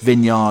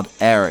vineyard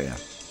area.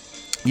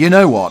 You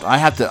know what?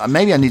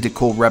 Maybe I need to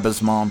call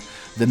Rebsamen,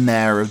 the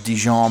mayor of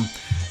Dijon,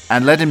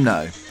 and let him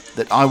know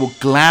that I will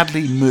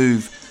gladly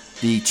move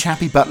the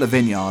Chappie Butler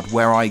Vineyard,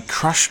 where I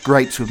crush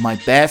grapes with my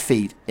bare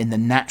feet in the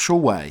natural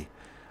way.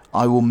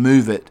 I will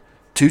move it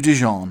to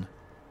Dijon,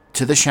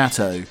 to the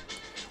chateau,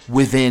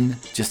 within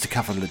just a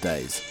couple of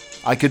days.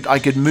 I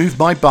could move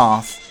my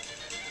bath,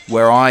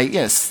 where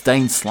I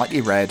stained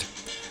slightly red,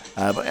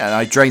 but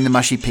I drain the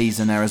mushy peas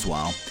in there as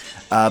well.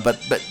 But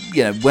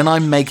when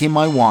I'm making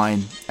my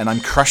wine and I'm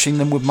crushing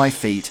them with my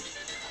feet,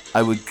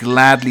 I would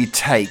gladly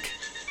take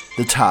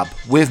the tub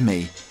with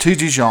me to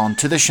Dijon,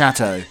 to the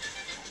chateau,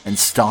 and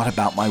start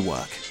about my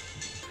work.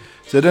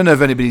 So I don't know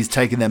if anybody's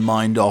taken their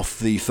mind off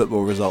the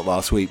football result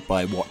last week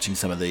by watching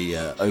some of the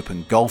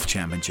Open Golf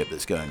Championship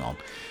that's going on.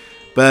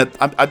 But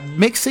I'm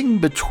mixing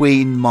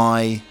between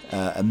my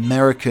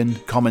American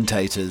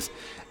commentators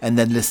and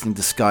then listening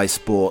to Sky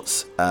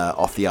Sports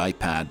off the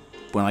iPad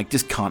when I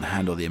just can't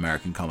handle the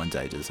American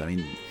commentators. I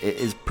mean, it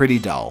is pretty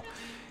dull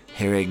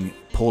hearing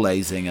Paul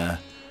Azinger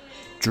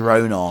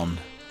drone on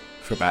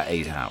for about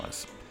 8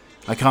 hours.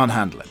 I can't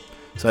handle it.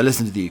 So I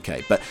listen to the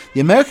UK. But the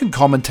American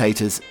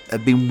commentators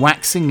have been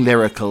waxing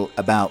lyrical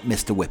about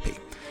Mr. Whippy.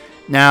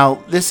 Now,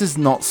 this is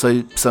not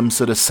some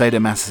sort of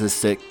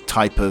sadomasochistic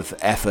type of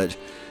effort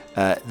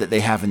that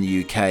they have in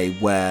the UK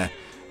where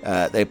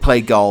they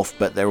play golf,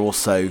 but they're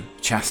also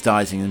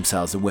chastising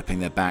themselves and whipping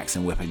their backs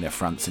and whipping their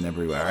fronts and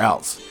everywhere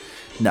else.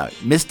 No,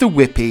 Mr.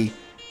 Whippy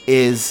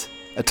is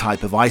a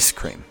type of ice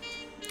cream.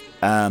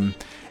 And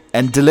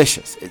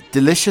delicious.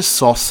 Delicious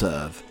soft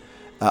serve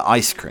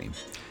ice cream.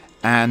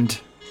 And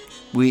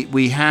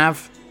we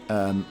have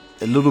a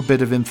little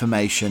bit of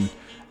information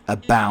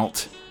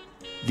about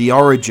the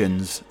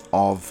origins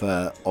of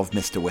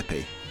Mr.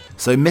 Whippy.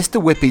 So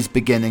Mr. Whippy's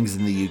beginnings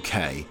in the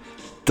UK.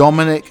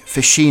 Dominic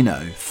Ficino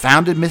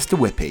founded Mr.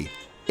 Whippy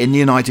in the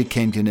United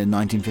Kingdom in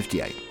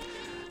 1958.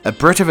 A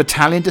Brit of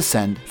Italian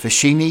descent,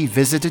 Ficini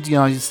visited the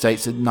United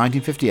States in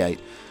 1958.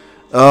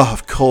 Oh,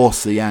 of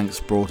course, the Yanks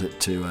brought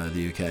it to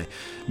the UK.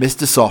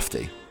 Mr.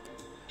 Softy,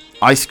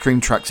 ice cream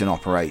trucks in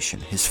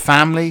operation. His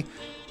family,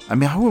 I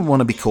mean, I wouldn't want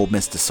to be called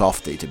Mr.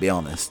 Softy, to be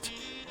honest.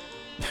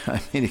 I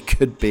mean, it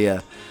could be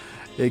a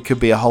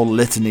whole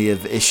litany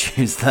of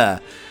issues there.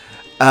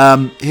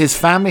 His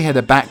family had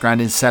a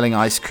background in selling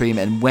ice cream,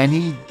 and when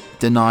he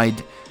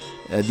denied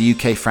the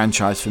UK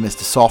franchise for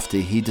Mr.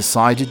 Softy, he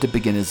decided to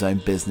begin his own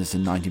business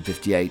in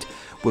 1958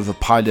 with a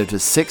pilot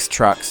of 6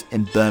 trucks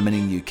in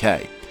Birmingham,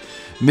 UK.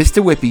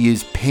 Mr. Whippy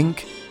used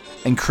pink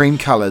and cream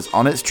colours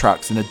on its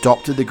trucks and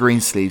adopted the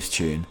Green Sleeves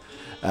tune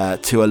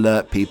to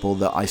alert people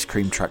that ice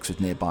cream trucks was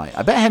nearby.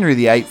 I bet Henry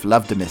VIII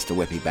loved a Mr.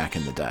 Whippy back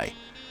in the day.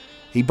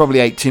 He probably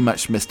ate too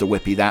much Mr.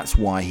 Whippy, that's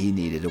why he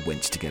needed a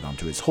winch to get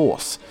onto his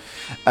horse.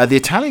 The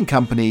Italian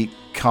company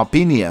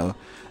Carpino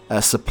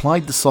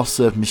supplied the soft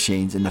serve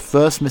machines, and the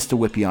first Mr.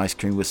 Whippy ice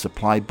cream was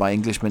supplied by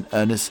Englishman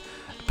Ernest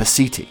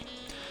Pescetti.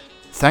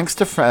 Thanks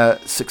to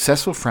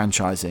successful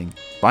franchising,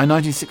 by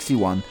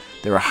 1961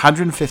 there are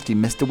 150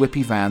 Mr.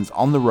 Whippy vans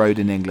on the road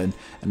in England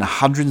and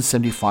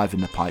 175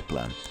 in the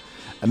pipeline.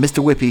 And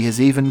Mr. Whippy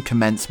has even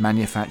commenced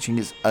manufacturing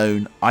its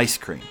own ice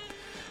cream.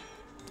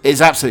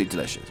 It's absolutely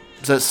delicious.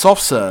 So it's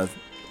soft serve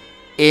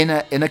in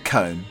a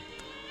cone.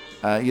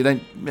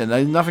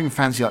 Nothing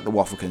fancy like the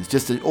waffle cones,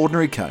 just an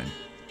ordinary cone.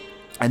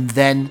 And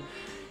then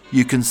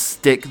you can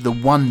stick the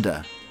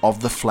wonder of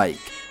the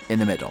flake in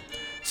the middle.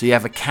 So you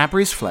have a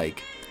Cadbury's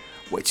flake,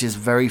 which is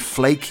very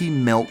flaky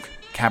milk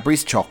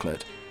Cadbury's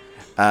chocolate,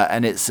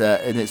 and it's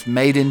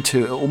made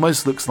into, it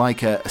almost looks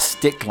like a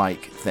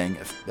stick-like thing,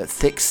 a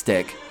thick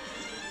stick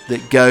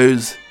that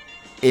goes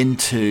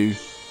into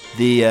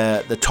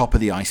the top of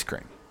the ice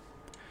cream.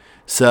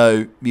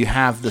 So you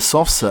have the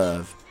soft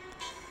serve,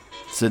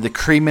 so the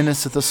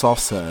creaminess of the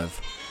soft serve,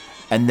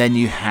 and then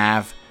you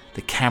have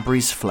the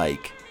Cadbury's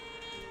flake.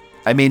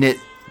 I mean,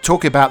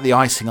 talk about the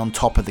icing on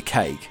top of the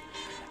cake.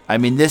 I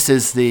mean, this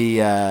is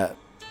the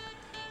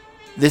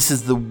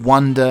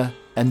wonder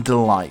and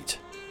delight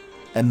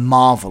and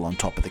marvel on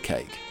top of the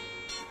cake.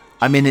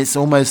 I mean, it's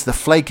almost, the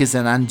flake is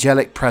an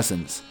angelic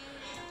presence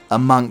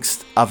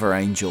amongst other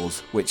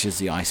angels, which is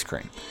the ice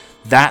cream.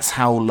 That's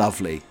how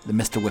lovely the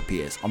Mr. Whippy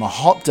is. On a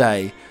hot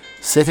day,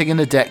 sitting in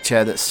a deck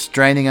chair that's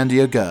straining under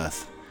your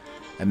girth,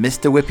 a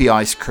Mr. Whippy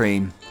ice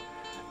cream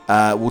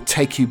will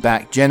take you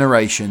back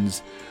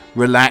generations,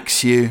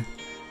 relax you,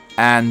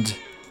 and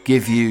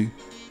give you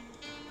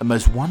a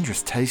most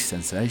wondrous taste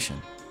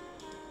sensation.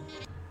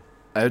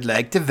 I would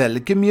like to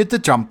welcome you to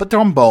Jumper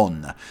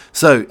Trombone.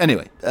 So,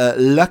 anyway, a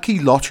lucky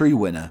lottery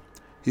winner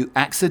who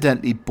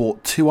accidentally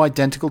bought 2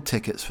 identical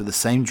tickets for the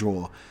same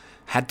draw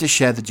had to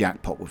share the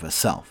jackpot with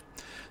herself.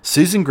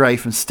 Susan Gray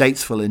from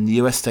Statesville in the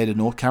US state of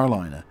North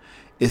Carolina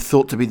is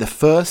thought to be the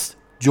first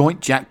joint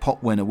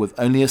jackpot winner with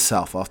only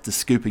herself after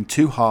scooping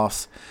 2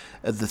 halves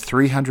of the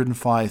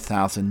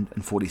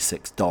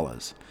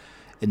 $305,046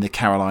 in the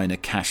Carolina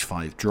Cash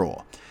 5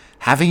 draw.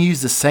 Having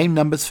used the same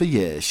numbers for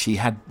years, she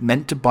had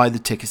meant to buy the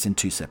tickets in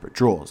 2 separate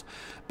draws,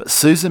 but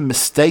Susan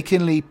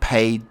mistakenly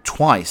paid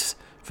twice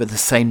for the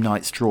same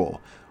night's draw,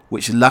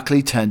 which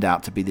luckily turned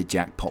out to be the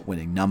jackpot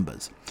winning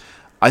numbers.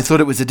 I thought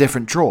it was a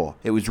different draw.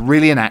 It was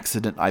really an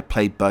accident. I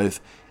played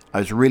both. I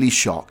was really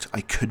shocked.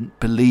 I couldn't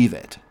believe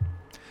it.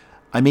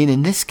 I mean,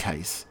 in this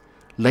case,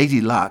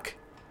 Lady Luck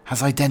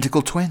has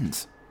identical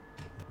twins.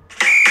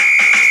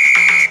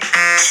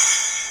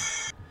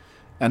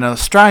 An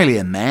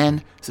Australian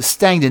man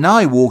sustained an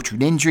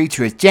eye-watering injury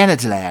to his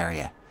genital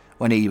area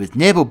when he was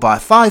nibbled by a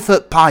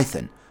 5-foot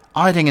python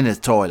hiding in his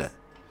toilet.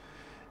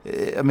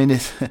 I mean,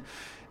 it's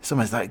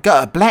almost like,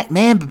 got a black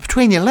man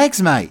between your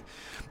legs, mate.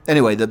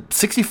 Anyway, the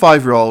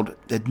 65-year-old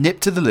had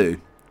nipped to the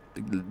loo,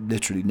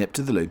 literally nipped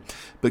to the loo,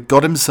 but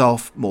got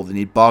himself more than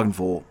he'd bargained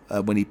for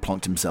when he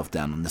plonked himself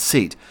down on the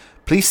seat.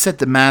 Police said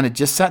the man had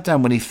just sat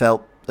down when he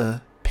felt a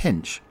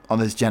pinch on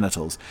his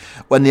genitals.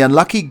 When the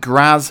unlucky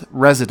Graz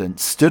resident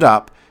stood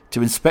up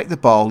to inspect the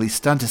bowl, he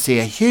stunned to see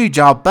a huge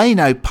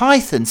albino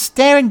python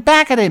staring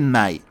back at him,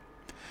 mate.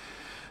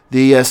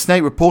 The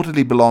snake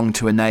reportedly belonged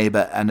to a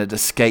neighbour and had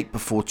escaped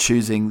before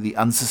choosing the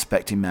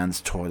unsuspecting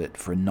man's toilet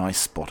for a nice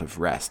spot of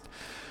rest.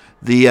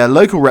 The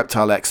local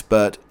reptile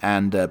expert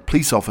and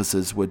police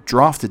officers were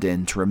drafted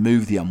in to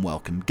remove the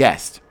unwelcome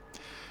guest.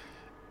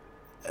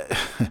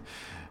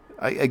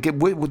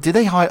 Did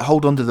they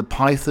hold on to the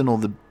python or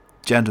the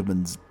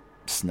gentleman's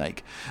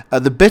snake?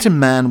 The bitten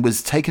man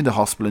was taken to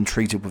hospital and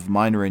treated with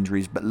minor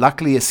injuries, but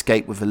luckily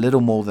escaped with a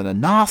little more than a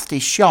nasty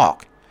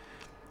shock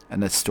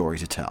and a story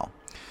to tell.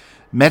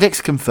 Medics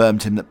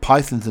confirmed him that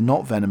pythons are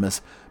not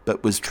venomous,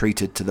 but was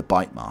treated to the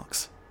bite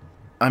marks.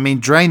 I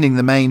mean, draining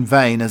the main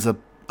vein has a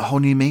whole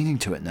new meaning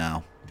to it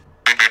now.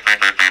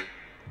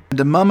 And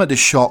a mum had a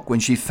shock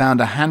when she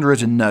found a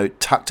handwritten note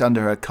tucked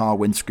under her car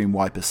windscreen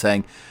wiper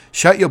saying,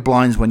 "Shut your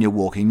blinds when you're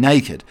walking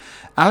naked."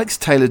 Alex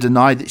Taylor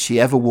denied that she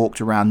ever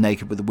walked around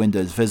naked with the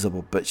windows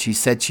visible, but she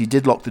said she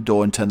did lock the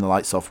door and turn the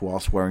lights off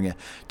whilst wearing a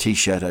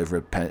t-shirt over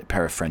a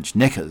pair of French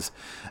knickers.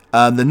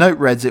 The note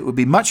reads, "It would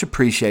be much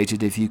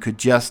appreciated if you could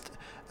just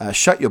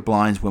shut your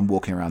blinds when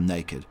walking around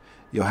naked.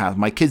 Your house.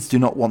 My kids do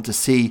not want to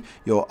see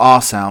your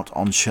arse out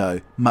on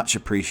show. Much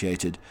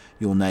appreciated,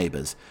 your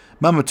neighbours."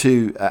 Mama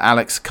to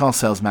Alex, car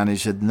sales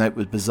manager, said the note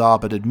was bizarre,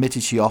 but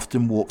admitted she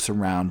often walks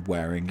around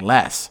wearing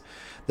less.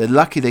 "They're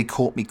lucky they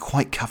caught me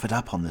quite covered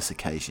up on this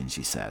occasion,"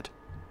 she said.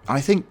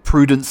 I think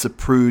Prudence the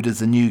Prude is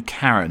the new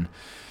Karen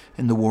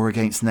in the war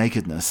against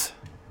nakedness.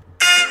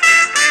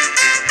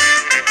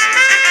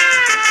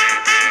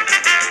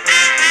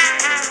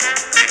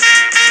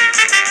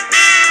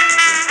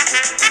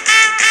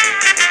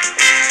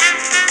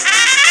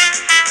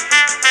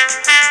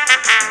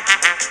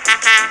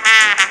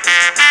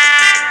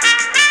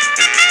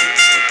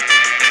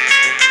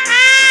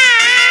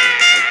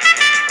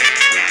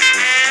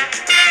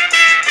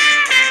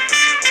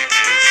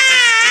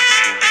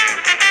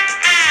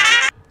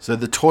 So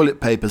the toilet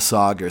paper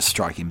saga is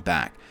striking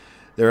back.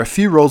 There are a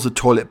few rolls of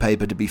toilet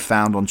paper to be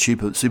found on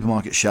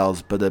supermarket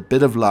shelves, but a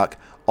bit of luck,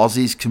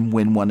 Aussies can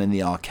win one in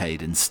the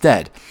arcade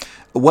instead.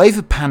 A wave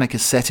of panic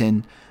has set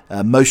in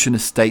motion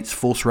as states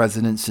force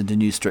residents into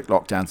new strict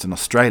lockdowns in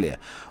Australia.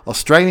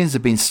 Australians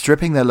have been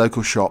stripping their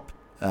local shop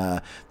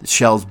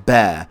shelves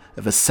bare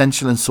of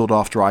essential and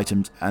sought-after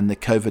items, and the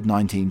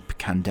COVID-19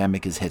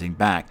 pandemic is hitting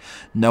back.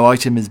 No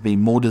item has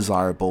been more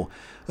desirable,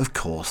 of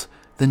course,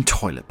 than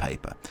toilet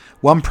paper.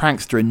 One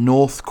prankster in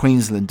North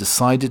Queensland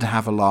decided to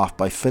have a laugh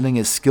by filling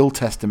his skill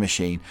tester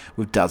machine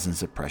with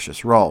dozens of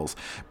precious rolls.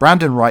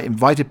 Brandon Wright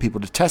invited people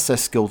to test their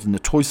skills in the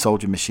toy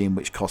soldier machine,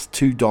 which costs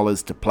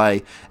 $2 to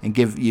play and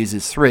give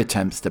users 3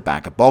 attempts to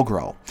bag a bog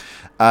roll.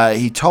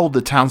 He told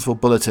the Townsville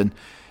Bulletin,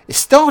 "It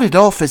started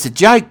off as a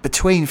joke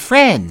between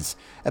friends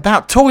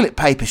about toilet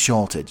paper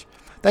shortage.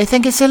 They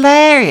think it's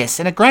hilarious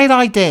and a great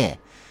idea.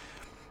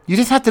 You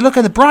just have to look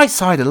at the bright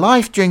side of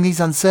life during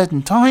these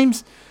uncertain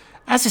times.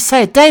 As I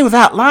say, a day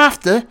without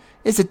laughter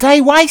is a day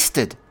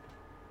wasted."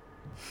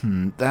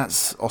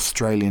 That's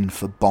Australian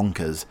for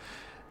bonkers.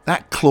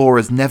 That claw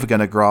is never going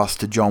to grasp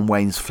to John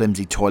Wayne's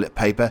flimsy toilet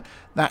paper.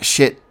 That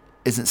shit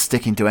isn't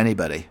sticking to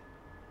anybody.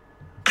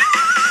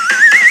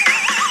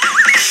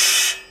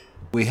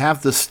 We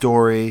have the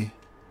story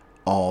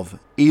of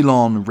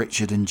Elon,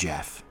 Richard and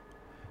Jeff.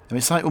 I mean,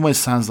 it's like,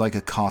 almost sounds like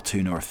a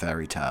cartoon or a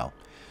fairy tale.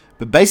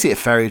 But basically a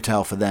fairy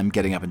tale for them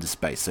getting up into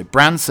space. So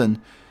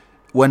Branson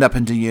went up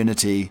into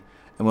Unity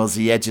and was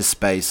the edge of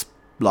space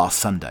last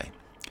Sunday.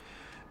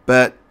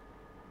 But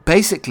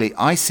basically,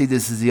 I see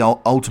this as the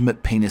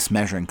ultimate penis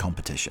measuring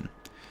competition.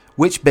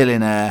 Which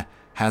billionaire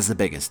has the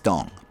biggest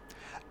dong?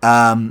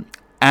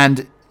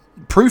 And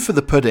proof of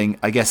the pudding,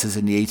 I guess, is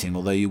in the eating,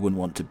 although you wouldn't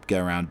want to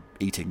go around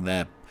eating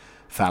their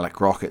phallic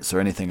rockets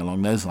or anything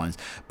along those lines.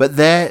 But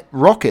their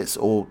rockets,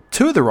 or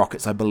 2 of the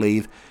rockets, I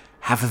believe,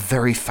 have a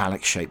very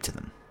phallic shape to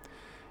them.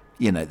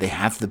 You know, they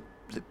have the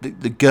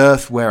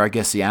girth where I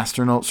guess the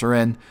astronauts are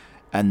in,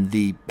 and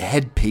the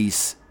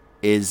headpiece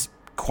is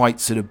quite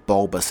sort of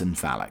bulbous and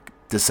phallic,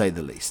 to say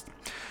the least.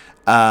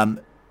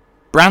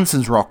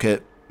 Branson's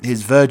rocket,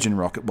 his Virgin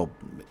rocket, well,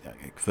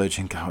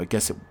 Virgin, I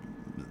guess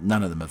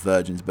none of them are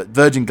Virgins, but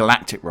Virgin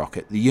Galactic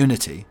rocket, the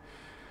Unity,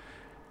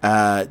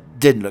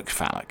 didn't look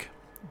phallic.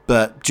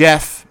 But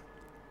Jeff,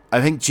 I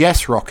think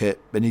Jeff's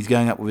rocket, when he's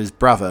going up with his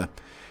brother,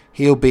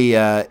 he'll be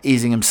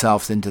easing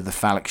himself into the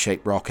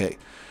phallic-shaped rocket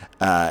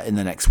in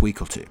the next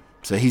week or 2.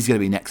 So he's going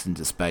to be next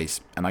into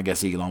space, and I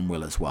guess Elon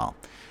will as well.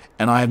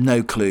 And I have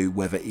no clue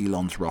whether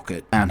Elon's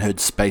rocket manhood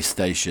space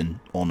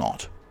station or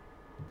not.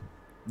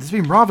 It's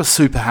been rather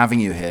super having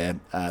you here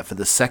for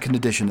the 2nd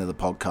edition of the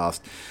podcast.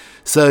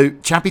 So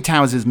Chappie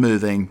Towers is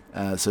moving,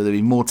 so there'll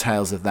be more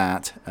tales of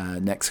that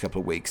next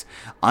couple of weeks.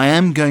 I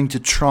am going to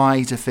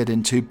try to fit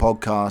in 2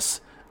 podcasts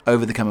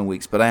over the coming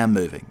weeks, but I am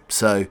moving.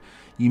 So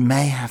you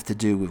may have to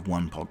do with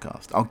 1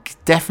 podcast. I'll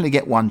definitely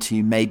get 1 to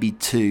you, maybe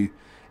 2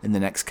 in the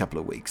next couple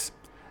of weeks.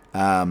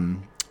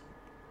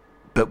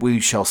 But we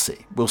shall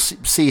see. We'll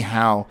see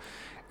how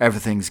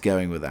everything's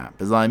going with that.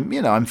 Because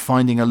I'm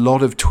finding a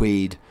lot of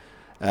tweed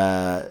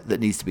that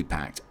needs to be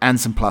packed, and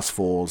some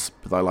 +4s.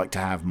 But I like to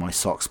have my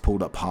socks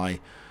pulled up high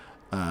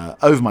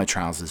over my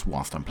trousers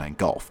whilst I'm playing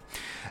golf.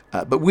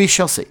 But we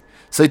shall see.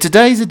 So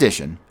today's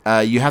edition,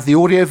 you have the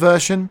audio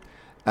version,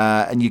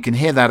 and you can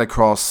hear that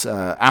across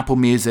Apple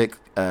Music,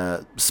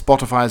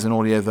 Spotify has an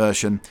audio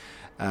version.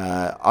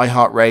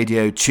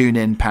 iHeartRadio,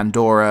 TuneIn,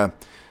 Pandora,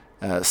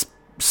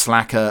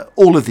 Slacker,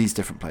 all of these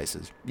different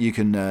places. You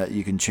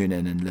can tune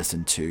in and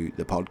listen to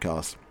the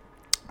podcast.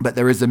 But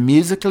there is a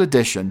musical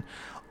edition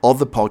of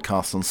the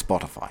podcast on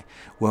Spotify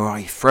where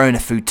I throw in a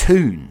few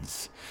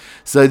tunes.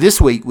 So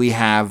this week we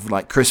have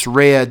like Chris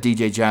Rea,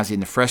 DJ Jazzy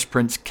and the Fresh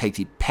Prince,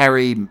 Katy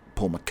Perry,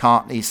 Paul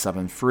McCartney,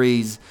 Southern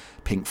Freeze,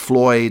 Pink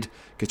Floyd,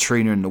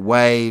 Katrina and the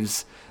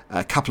Waves,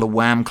 a couple of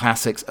Wham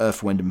classics,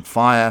 Earth, Wind and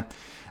Fire,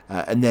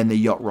 and then the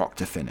Yacht Rock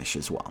to finish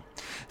as well.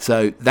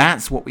 So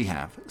that's what we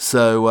have.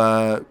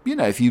 So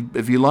if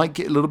you like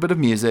a little bit of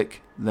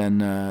music, then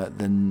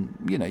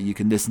you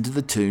can listen to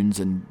the tunes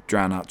and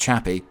drown out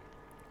Chappie.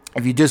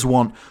 If you just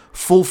want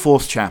full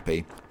force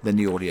Chappie, then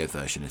the audio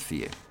version is for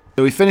you.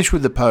 So we finish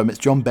with the poem. It's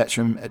John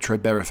Betjeman at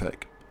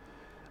Treberific.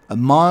 A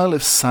mile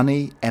of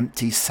sunny,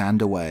 empty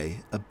sand away,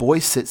 a boy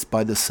sits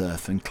by the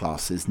surf and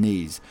clasps his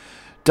knees.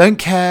 Don't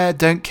care,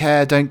 don't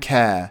care, don't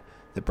care,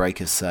 the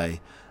breakers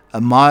say.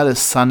 A mile of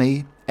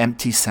sunny,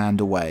 empty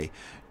sand away.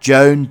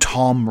 Joan,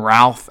 Tom,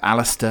 Ralph,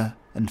 Alistair,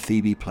 and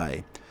Phoebe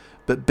play.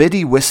 But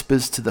Biddy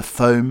whispers to the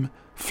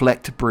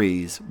foam-flecked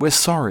breeze, we're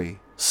sorry,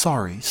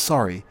 sorry,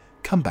 sorry,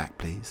 come back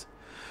please.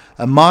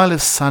 A mile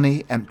of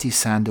sunny, empty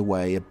sand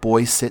away, a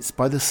boy sits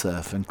by the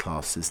surf and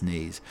clasps his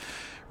knees.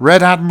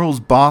 Red admirals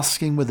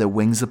basking with their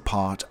wings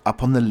apart,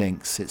 up on the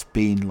links, it's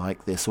been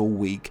like this all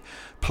week.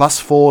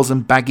 +4s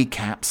and baggy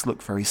caps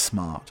look very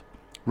smart.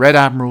 Red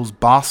admirals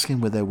basking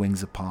with their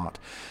wings apart.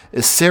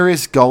 As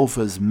serious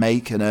golfers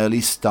make an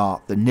early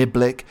start, the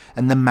Niblick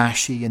and the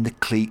Mashie and the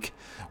Cleek,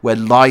 where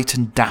light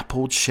and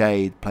dappled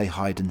shade play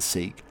hide and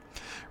seek.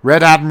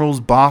 Red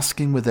admirals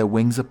basking with their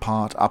wings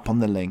apart, up on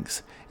the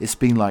links, it's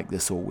been like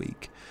this all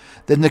week.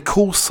 Then the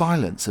cool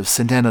silence of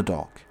St.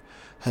 Enodoc,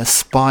 her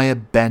spire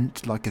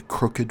bent like a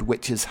crooked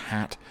witch's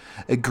hat,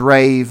 a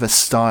grave, a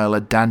stile,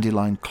 a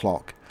dandelion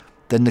clock.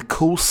 Then the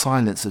cool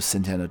silence of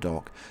St.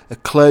 Enodoc, a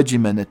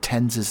clergyman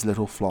attends his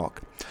little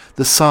flock.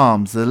 The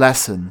psalms, the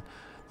lesson,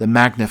 the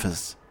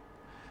magnifice,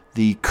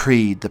 the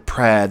creed, the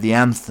prayer, the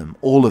anthem,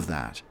 all of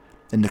that.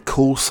 In the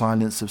cool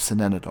silence of St.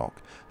 Enodoc,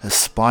 her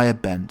spire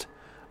bent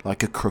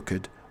like a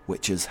crooked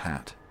witch's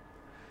hat.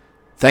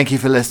 Thank you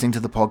for listening to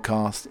the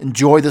podcast.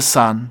 Enjoy the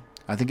sun.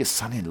 I think it's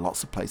sunny in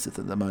lots of places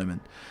at the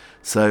moment.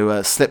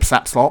 So slip,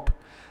 slap, slop.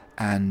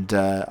 And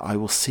I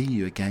will see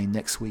you again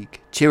next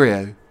week.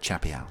 Cheerio.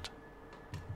 Chappie out.